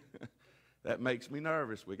 That makes me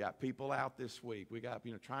nervous. We got people out this week. We got,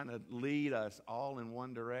 trying to lead us all in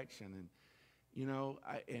one direction.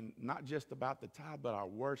 And, and not just about the tithe, but our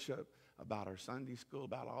worship, about our Sunday school,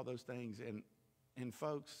 about all those things. And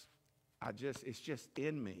folks, it's just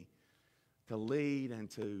in me to lead and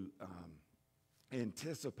to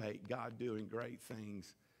anticipate God doing great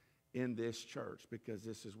things in this church, because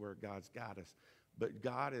this is where God's got us. But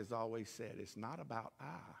God has always said, it's not about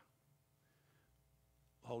I.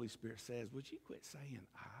 Holy Spirit says, would you quit saying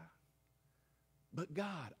I? But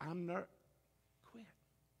God, quit.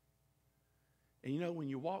 And when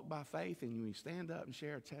you walk by faith and you stand up and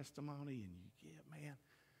share a testimony and you give, man,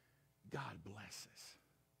 God blesses.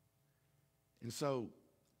 And so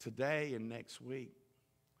today and next week,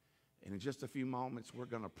 and in just a few moments, we're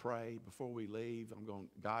going to pray before we leave.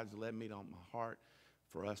 God's led me on my heart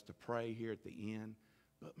for us to pray here at the end.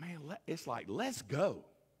 But man, it's like, let's go.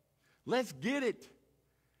 Let's get it.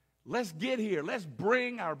 Let's get here. Let's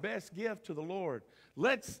bring our best gift to the Lord.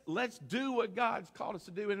 Let's do what God's called us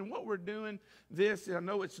to do. And what we're doing I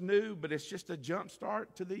know it's new, but it's just a jump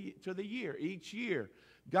start to the year. Each year,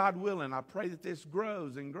 God willing, I pray that this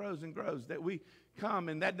grows and grows and grows, that we come.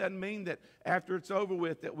 And that doesn't mean that after it's over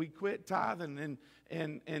with that we quit tithing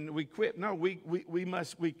and we quit. No, we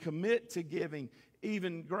commit to giving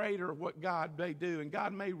even greater what God may do. And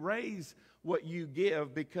God may raise what you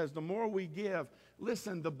give, because the more we give,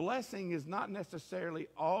 listen, the blessing is not necessarily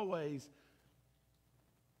always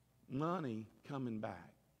money coming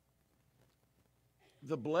back.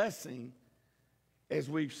 The blessing, as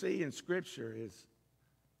we see in Scripture, is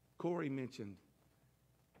Corey mentioned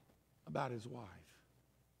about his wife,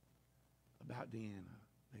 about Deanna.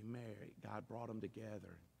 They married. God brought them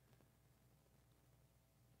together.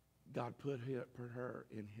 God put her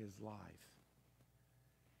in his life.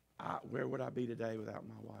 Where would I be today without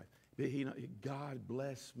my wife? God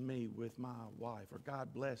bless me with my wife, or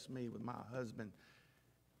God bless me with my husband,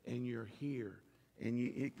 and you're here. And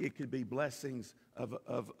it could be blessings of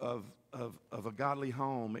a godly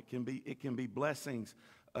home. It can be blessings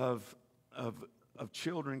of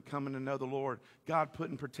children coming to know the Lord. God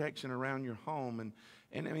putting protection around your home.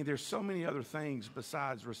 And I mean, there's so many other things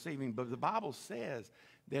besides receiving. But the Bible says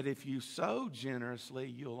that if you sow generously,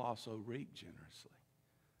 you'll also reap generously.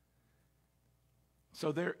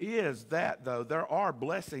 So there is that, though. There are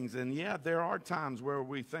blessings. And yeah, there are times where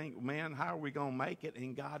we think, man, how are we going to make it?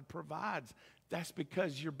 And God provides. That's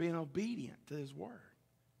because you're being obedient to His Word.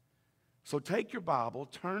 So take your Bible,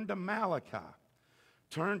 turn to Malachi.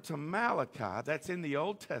 Turn to Malachi. That's in the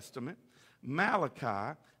Old Testament.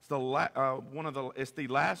 Malachi is it's the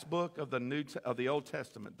last book of the Old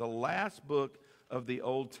Testament. The last book of the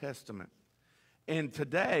Old Testament. And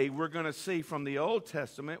today we're going to see from the Old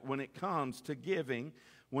Testament, when it comes to giving,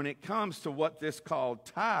 when it comes to what this called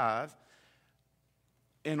tithe.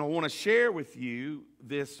 And I want to share with you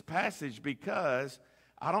this passage because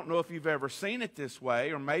I don't know if you've ever seen it this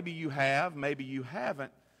way, or maybe you have, maybe you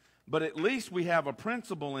haven't. But at least we have a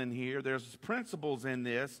principle in here. There's principles in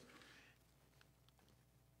this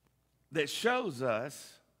that shows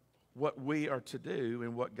us what we are to do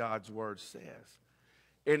and what God's Word says.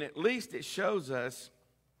 And at least it shows us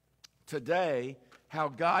today how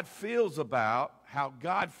God feels about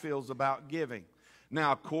giving.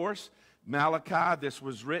 Now, of course, Malachi, this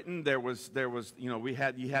was written. There was you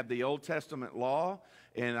had the Old Testament law,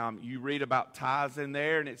 and you read about tithes in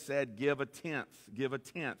there, and it said give a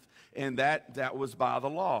tenth, and that was by the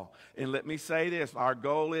law. And let me say this: our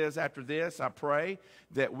goal is, after this, I pray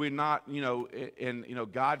that we're not,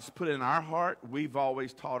 God's put in our heart. We've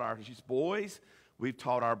always taught our boys. We've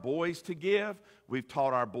taught our boys to give. We've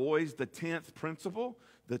taught our boys the 10th principle,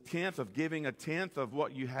 the 10th of giving a tenth of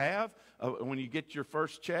what you have when you get your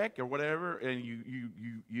first check or whatever, and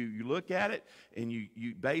you look at it and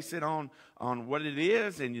you base it on what it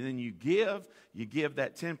is, and then you give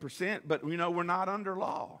that 10%. But we're not under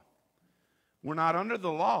law. We're not under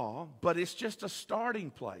the law, but it's just a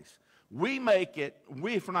starting place. We make it,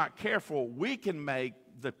 if we're not careful, we can make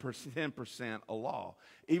the 10% a law.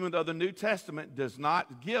 Even though the New Testament does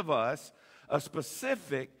not give us a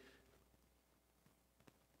specific,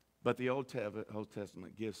 but the Old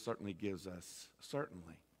Testament certainly gives us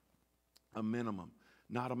a minimum,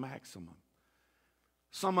 not a maximum.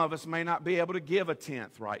 Some of us may not be able to give a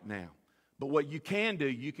tenth right now, but what you can do,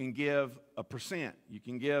 you can give 1%. You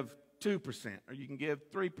can give 2%, or you can give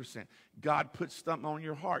 3%. God puts something on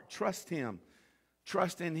your heart. Trust Him.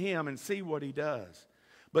 Trust in Him and see what He does.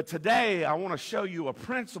 But today, I want to show you a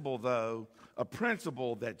principle, though, a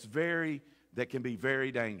principle that can be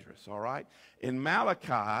very dangerous, all right? In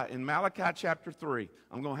Malachi chapter 3,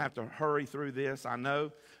 I'm going to have to hurry through this, I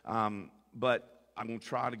know, but I'm going to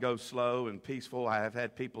try to go slow and peaceful. I have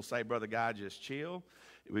had people say, Brother Guy, just chill.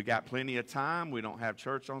 We've got plenty of time. We don't have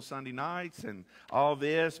church on Sunday nights and all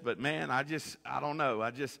this. But, man, I don't know.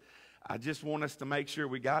 I just want us to make sure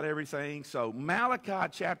we got everything. So Malachi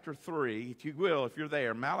chapter 3, if you will, if you're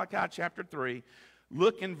there, Malachi chapter 3,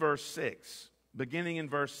 look in verse 6, beginning in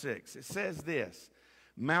verse 6. It says this,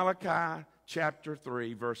 Malachi chapter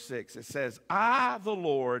 3, verse 6. It says, I, the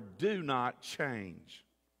Lord, do not change.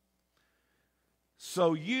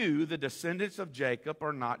 So you, the descendants of Jacob,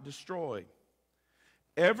 are not destroyed.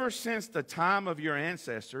 Ever since the time of your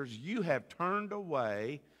ancestors, you have turned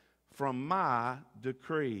away from my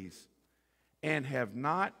decrees and have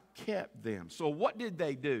not kept them. So what did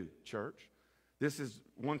they do, church? This is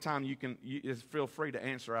one time you just feel free to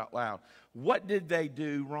answer out loud. What did they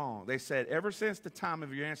do wrong? They said, ever since the time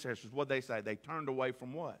of your ancestors, what did they say? They turned away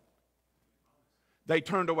from what? They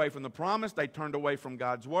turned away from the promise. They turned away from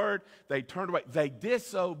God's word. They turned away. They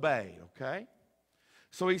disobeyed, okay?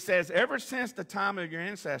 So he says, ever since the time of your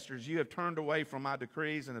ancestors, you have turned away from my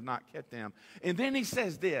decrees and have not kept them. And then he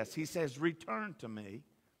says this. He says, return to me.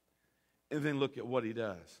 And then look at what he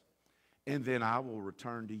does. And then I will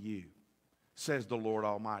return to you, says the Lord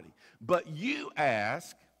Almighty. But you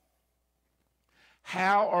ask,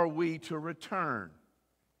 how are we to return?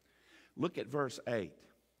 Look at verse 8.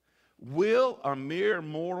 Will a mere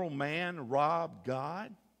mortal man rob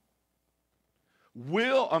God?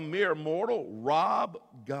 Will a mere mortal rob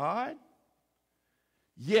God?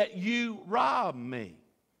 Yet you rob me.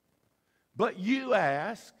 But you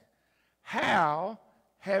ask, how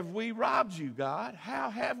have we robbed you, God? How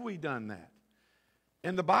have we done that?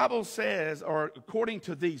 And the Bible says, or according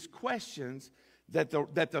to these questions that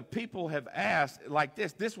the people have asked like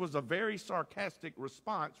this was a very sarcastic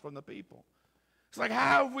response from the people. It's like,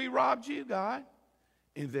 how have we robbed you, God?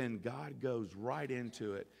 And then God goes right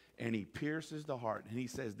into it, and he pierces the heart, and he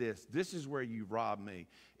says this is where you rob me,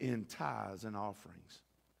 in tithes and offerings.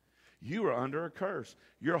 You are under a curse,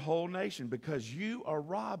 your whole nation, because you are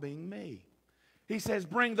robbing me. He says,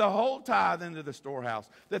 bring the whole tithe into the storehouse,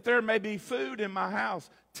 that there may be food in my house.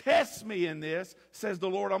 Test me in this, says the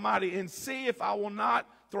Lord Almighty, and see if I will not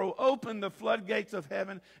throw open the floodgates of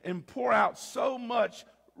heaven and pour out so much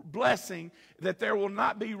blessing that there will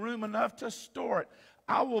not be room enough to store it.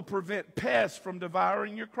 I will prevent pests from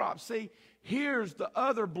devouring your crops. See, here's the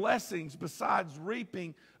other blessings besides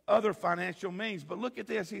reaping other financial means. But look at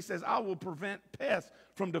this. He says, I will prevent pests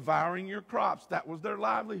from devouring your crops. That was their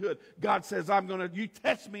livelihood. God says, you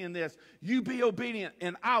test me in this. You be obedient,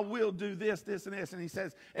 and I will do this, this, and this. And he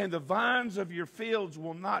says, and the vines of your fields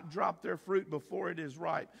will not drop their fruit before it is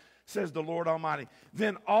ripe, says the Lord Almighty.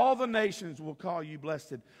 Then all the nations will call you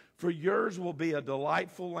blessed, for yours will be a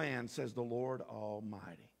delightful land, says the Lord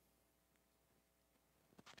Almighty.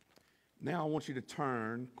 Now I want you to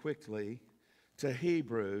turn quickly to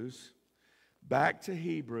Hebrews, back to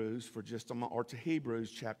Hebrews for just a moment, or to Hebrews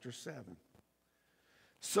chapter 7.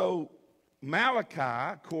 So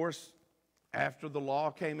Malachi, of course, after the law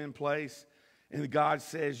came in place, and God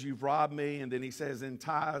says, you've robbed me, and then he says, in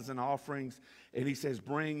tithes and offerings, and he says,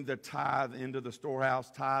 bring the tithe into the storehouse,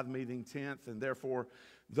 tithe meaning tenth, and therefore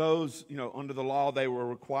those, under the law, they were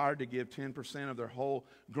required to give 10% of their whole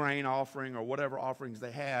grain offering or whatever offerings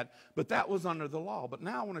they had. But that was under the law. But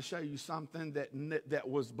now I want to show you something that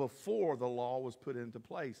was before the law was put into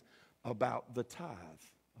place about the tithe,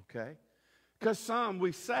 okay? Because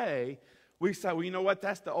we say, well, you know what?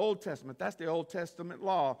 That's the Old Testament. That's the Old Testament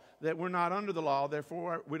law, that we're not under the law,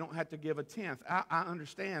 therefore we don't have to give a tenth. I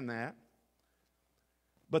understand that.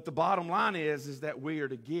 But the bottom line is that we are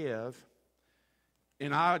to give.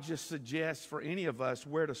 And I just suggest for any of us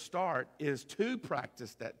where to start is to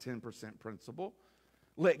practice that 10% principle.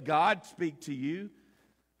 Let God speak to you.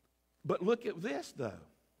 But look at this, though.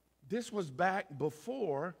 This was back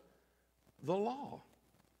before the law.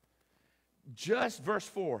 Just verse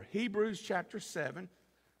 4, Hebrews chapter 7,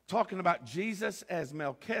 talking about Jesus as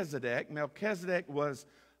Melchizedek. Melchizedek was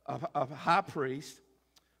a high priest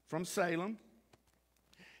from Salem.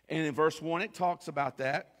 And in verse 1, it talks about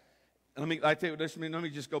that. Let me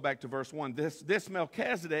just go back to verse 1. This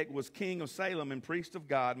Melchizedek was king of Salem and priest of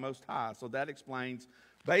God Most High. So that explains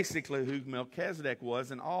basically who Melchizedek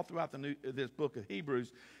was. And all throughout this book of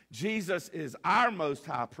Hebrews, Jesus is our Most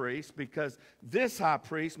High priest, because this high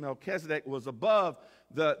priest, Melchizedek, was above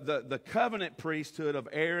the covenant priesthood of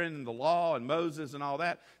Aaron and the law and Moses and all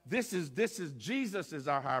that. This is Jesus is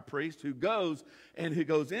our high priest who goes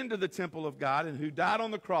into the temple of God and who died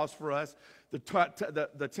on the cross for us.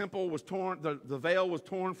 The temple was torn, the veil was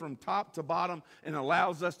torn from top to bottom and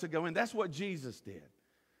allows us to go in. That's what Jesus did.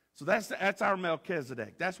 So that's our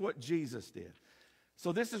Melchizedek. That's what Jesus did.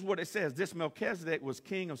 So this is what it says. This Melchizedek was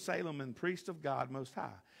king of Salem and priest of God Most High.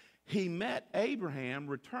 He met Abraham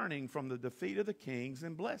returning from the defeat of the kings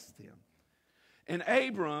and blessed him. And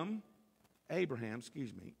Abraham,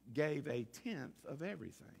 gave a tenth of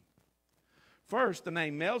everything. First, the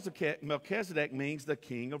name Melchizedek means the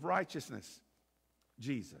king of righteousness,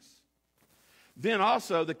 Jesus. Then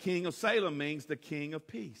also the king of Salem means the king of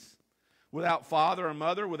peace. Without father or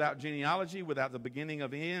mother, without genealogy, without the beginning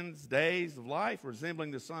of ends, days of life,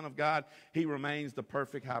 resembling the Son of God, he remains the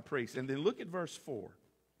perfect high priest. And then look at verse 4.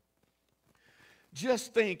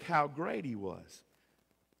 Just think how great he was.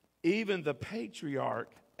 Even the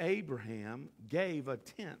patriarch Abraham gave a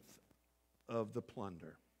tenth of the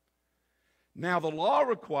plunder. Now the law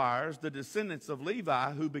requires the descendants of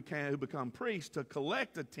Levi who become priests to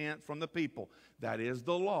collect a tenth from the people. That is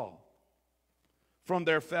the law. From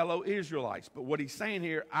their fellow Israelites. But what he's saying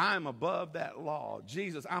here, I'm above that law.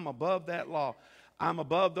 Jesus, I'm above that law. I'm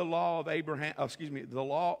above the law of the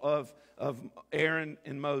law of Aaron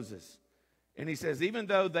and Moses. And he says, even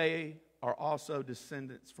though they are also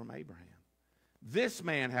descendants from Abraham. This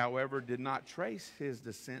man, however, did not trace his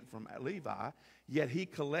descent from Levi, yet he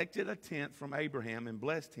collected a tenth from Abraham and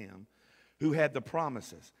blessed him who had the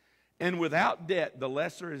promises. And without debt, the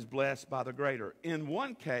lesser is blessed by the greater. In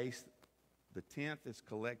one case, the tenth is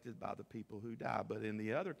collected by the people who die, but in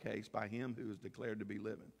the other case, by him who is declared to be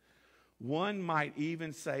living. One might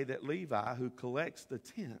even say that Levi, who collects the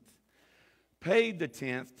tenth, paid the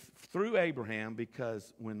tenth through Abraham,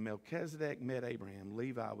 because when Melchizedek met Abraham,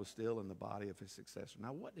 Levi was still in the body of his successor.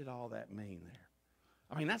 Now, what did all that mean there?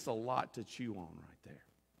 I mean, that's a lot to chew on right there.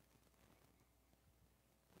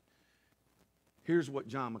 Here's what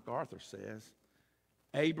John MacArthur says.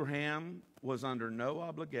 Abraham was under no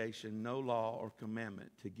obligation, no law or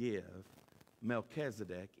commandment to give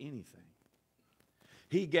Melchizedek anything.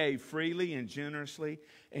 He gave freely and generously,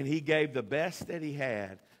 and he gave the best that he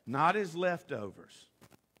had, not his leftovers.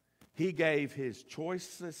 He gave his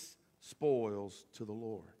choicest spoils to the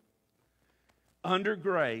Lord. Under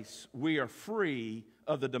grace, we are free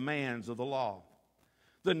of the demands of the law.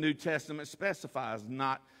 The New Testament specifies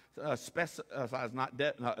not a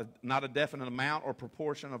definite amount or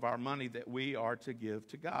proportion of our money that we are to give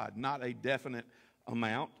to God. Not a definite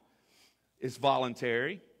amount. It's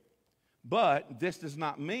voluntary. But this does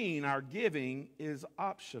not mean our giving is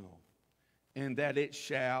optional and that it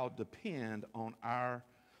shall depend on our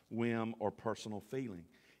whim or personal feeling.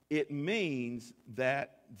 It means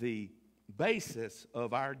that the basis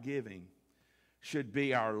of our giving should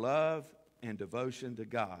be our love and devotion to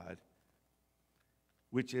God,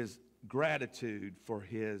 which is gratitude for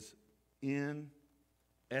his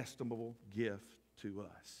inestimable gift to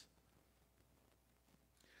us.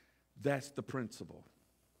 That's the principle.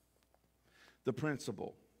 The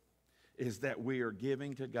principle is that we are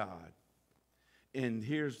giving to God. And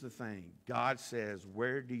here's the thing. God says,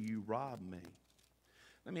 where do you rob me?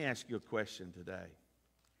 Let me ask you a question today.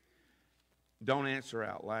 Don't answer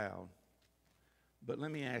out loud. But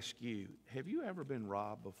let me ask you, have you ever been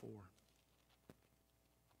robbed before?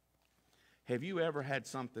 Have you ever had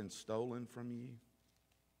something stolen from you?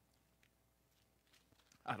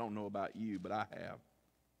 I don't know about you, but I have.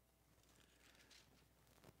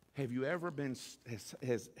 Have you ever been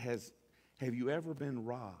have you ever been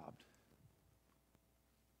robbed?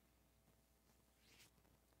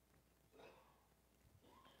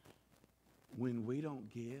 When we don't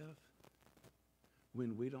give,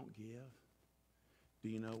 do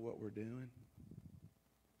you know what we're doing?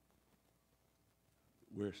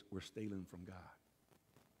 We're stealing from God.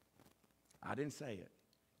 I didn't say it.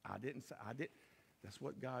 That's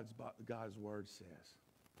what God's word says.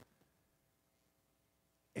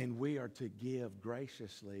 And we are to give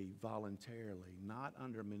graciously, voluntarily, not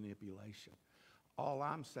under manipulation. All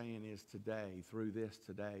I'm saying is today, through this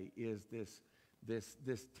today, is this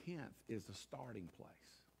tenth is the starting place.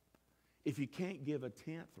 If you can't give a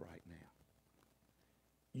tenth right now,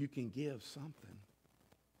 you can give something.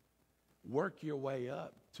 Work your way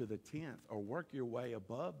up to the 10th or work your way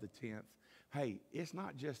above the 10th. Hey, it's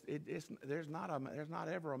not just, there's not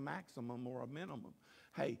ever a maximum or a minimum.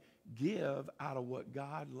 Hey, give out of what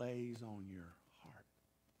God lays on your heart.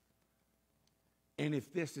 And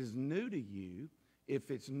if this is new to you,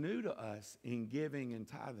 if it's new to us in giving and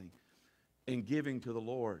tithing and giving to the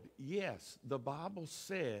Lord, yes, the Bible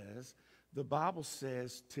says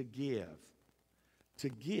to give. To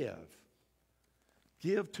give.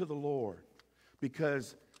 Give to the Lord.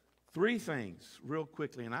 Because three things, real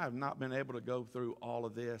quickly, and I have not been able to go through all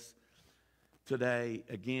of this today.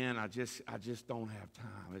 Again, I just don't have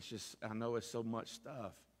time. It's just, I know it's so much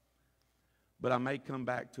stuff. But I may come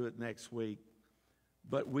back to it next week.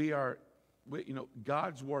 But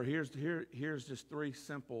God's word, here's just three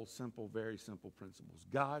simple, very simple principles.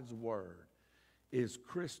 God's word is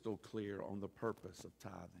crystal clear on the purpose of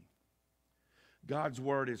tithing. God's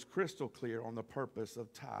word is crystal clear on the purpose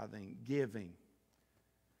of tithing, giving.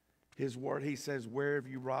 His word, he says, where have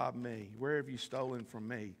you robbed me? Where have you stolen from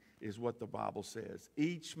me? Is what the Bible says.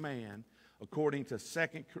 Each man, according to 2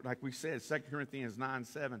 Corinthians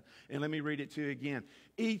 9:7. And let me read it to you again.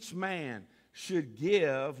 Each man should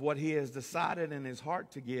give what he has decided in his heart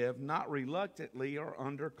to give, not reluctantly or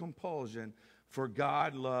under compulsion, for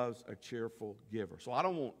God loves a cheerful giver. So I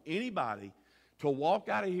don't want anybody to walk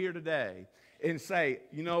out of here today and say,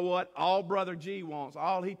 you know what, all Brother G wants,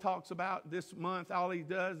 all he talks about this month, all he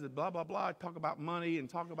does is blah, blah, blah, talk about money and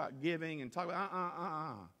talk about giving and talk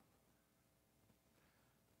about,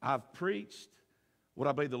 I've preached what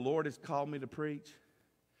I believe the Lord has called me to preach.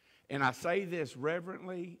 And I say this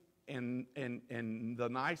reverently and the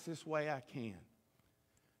nicest way I can.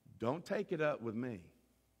 Don't take it up with me.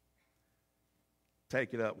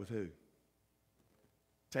 Take it up with who?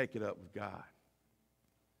 Take it up with God.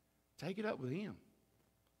 Take it up with him.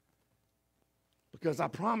 Because I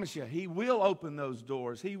promise you, he will open those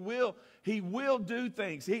doors. He will do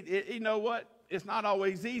things. You know what? It's not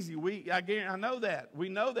always easy. I know that. We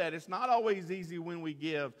know that. It's not always easy when we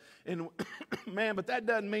give. And man, but that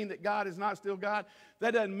doesn't mean that God is not still God.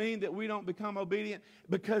 That doesn't mean that we don't become obedient.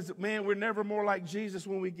 Because, man, we're never more like Jesus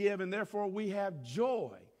when we give. And therefore, we have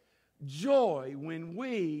joy. Joy when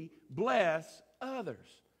we bless others.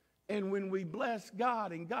 And when we bless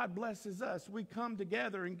God and God blesses us, we come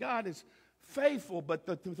together and God is faithful. But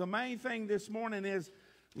the main thing this morning is,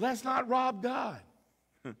 let's not rob God.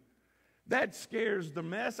 That scares the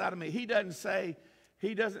mess out of me. He doesn't say,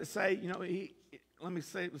 let me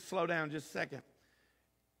slow down just a second.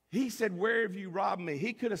 He said, where have you robbed me?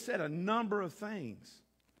 He could have said a number of things.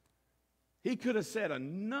 He could have said a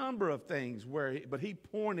number of things, but he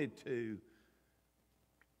pointed to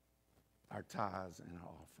our tithes and our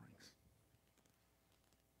offerings.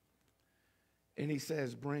 And he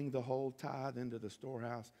says, bring the whole tithe into the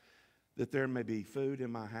storehouse, that there may be food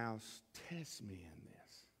in my house. Test me in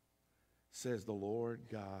this, says the Lord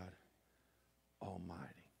God Almighty,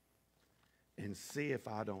 and see if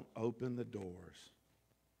I don't open the doors.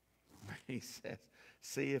 He says,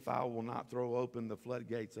 see if I will not throw open the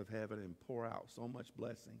floodgates of heaven and pour out so much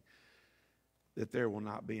blessing that there will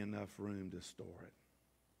not be enough room to store it.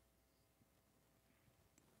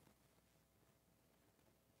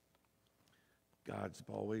 God's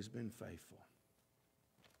always been faithful.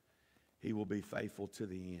 He will be faithful to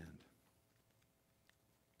the end.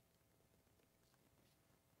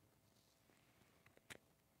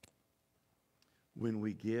 When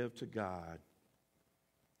we give to God,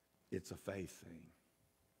 it's a faith thing.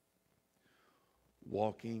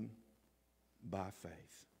 Walking by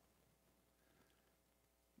faith.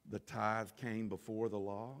 The tithe came before the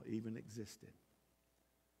law even existed.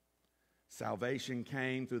 Salvation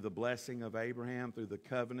came through the blessing of Abraham, through the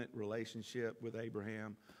covenant relationship with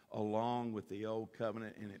Abraham, along with the old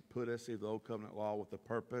covenant, and it put us through the old covenant law with the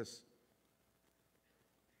purpose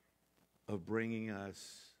of bringing us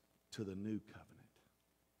to the new covenant.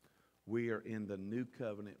 We are in the new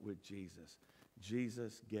covenant with Jesus.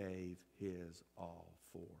 Jesus gave his all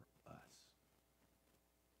for us.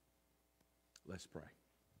 Let's pray.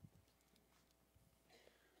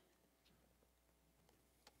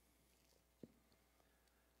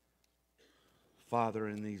 Father,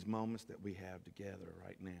 in these moments that we have together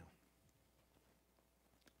right now,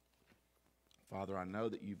 Father, I know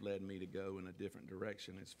that you've led me to go in a different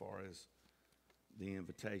direction as far as the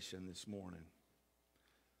invitation this morning.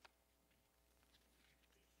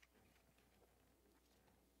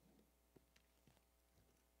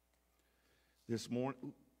 This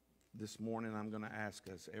morning I'm going to ask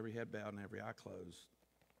us, every head bowed and every eye closed,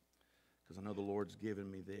 because I know the Lord's given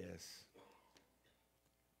me this.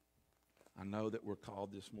 I know that we're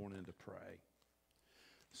called this morning to pray.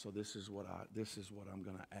 So this is what I'm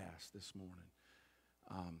going to ask this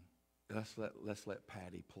morning. Let's let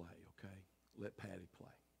Patty play, okay? Let Patty play.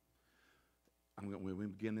 When we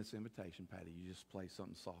begin this invitation, Patty, you just play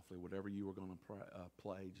something softly. Whatever you were going to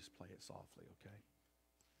play, just play it softly, okay?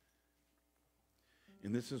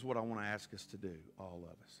 And this is what I want to ask us to do, all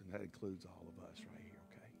of us, and that includes all of us right here,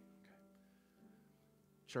 okay?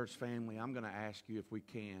 Church family, I'm going to ask you, if we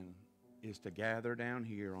can, is to gather down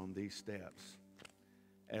here on these steps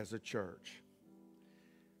as a church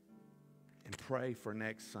and pray for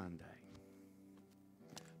next Sunday.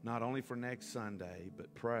 Not only for next Sunday,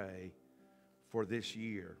 but pray for this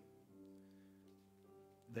year,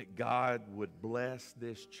 that God would bless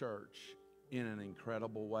this church in an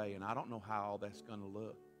incredible way. And I don't know how that's going to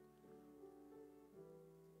look.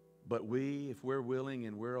 But if we're willing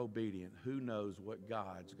and we're obedient, who knows what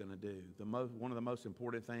God's going to do. One of the most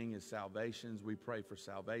important things is salvations. We pray for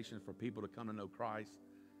salvation, for people to come to know Christ.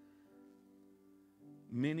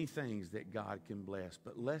 Many things that God can bless.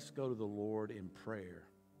 But let's go to the Lord in prayer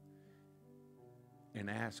and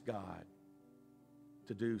ask God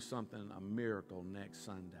to do something, a miracle next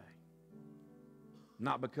Sunday.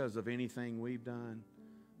 Not because of anything we've done,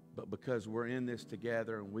 but because we're in this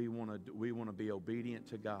together and we want to be obedient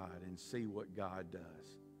to God and see what God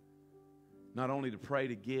does. Not only to pray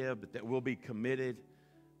to give, but that we'll be committed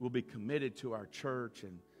to our church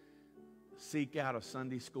and seek out a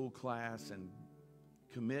Sunday school class and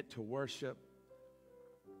commit to worship,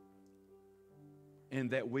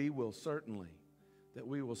 and that we will certainly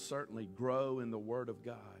grow in the Word of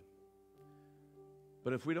God.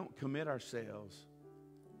 But if we don't commit ourselves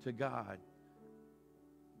to God,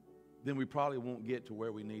 then we probably won't get to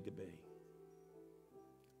where we need to be.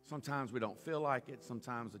 Sometimes we don't feel like it.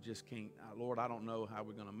 Sometimes I just can't. Lord, I don't know how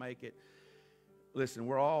we're going to make it. Listen,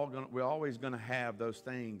 we're always going to have those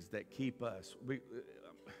things that keep us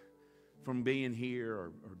from being here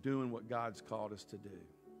or doing what God's called us to do.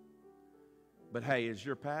 But hey, as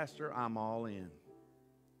your pastor, I'm all in.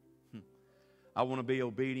 I want to be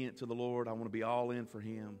obedient to the Lord. I want to be all in for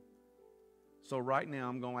Him. So right now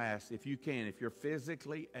I'm going to ask, if you can, if you're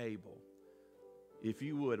physically able, if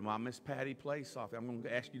you would, while Miss Patty plays softly, I'm going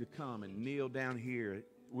to ask you to come and kneel down here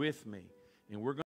with me. And we're going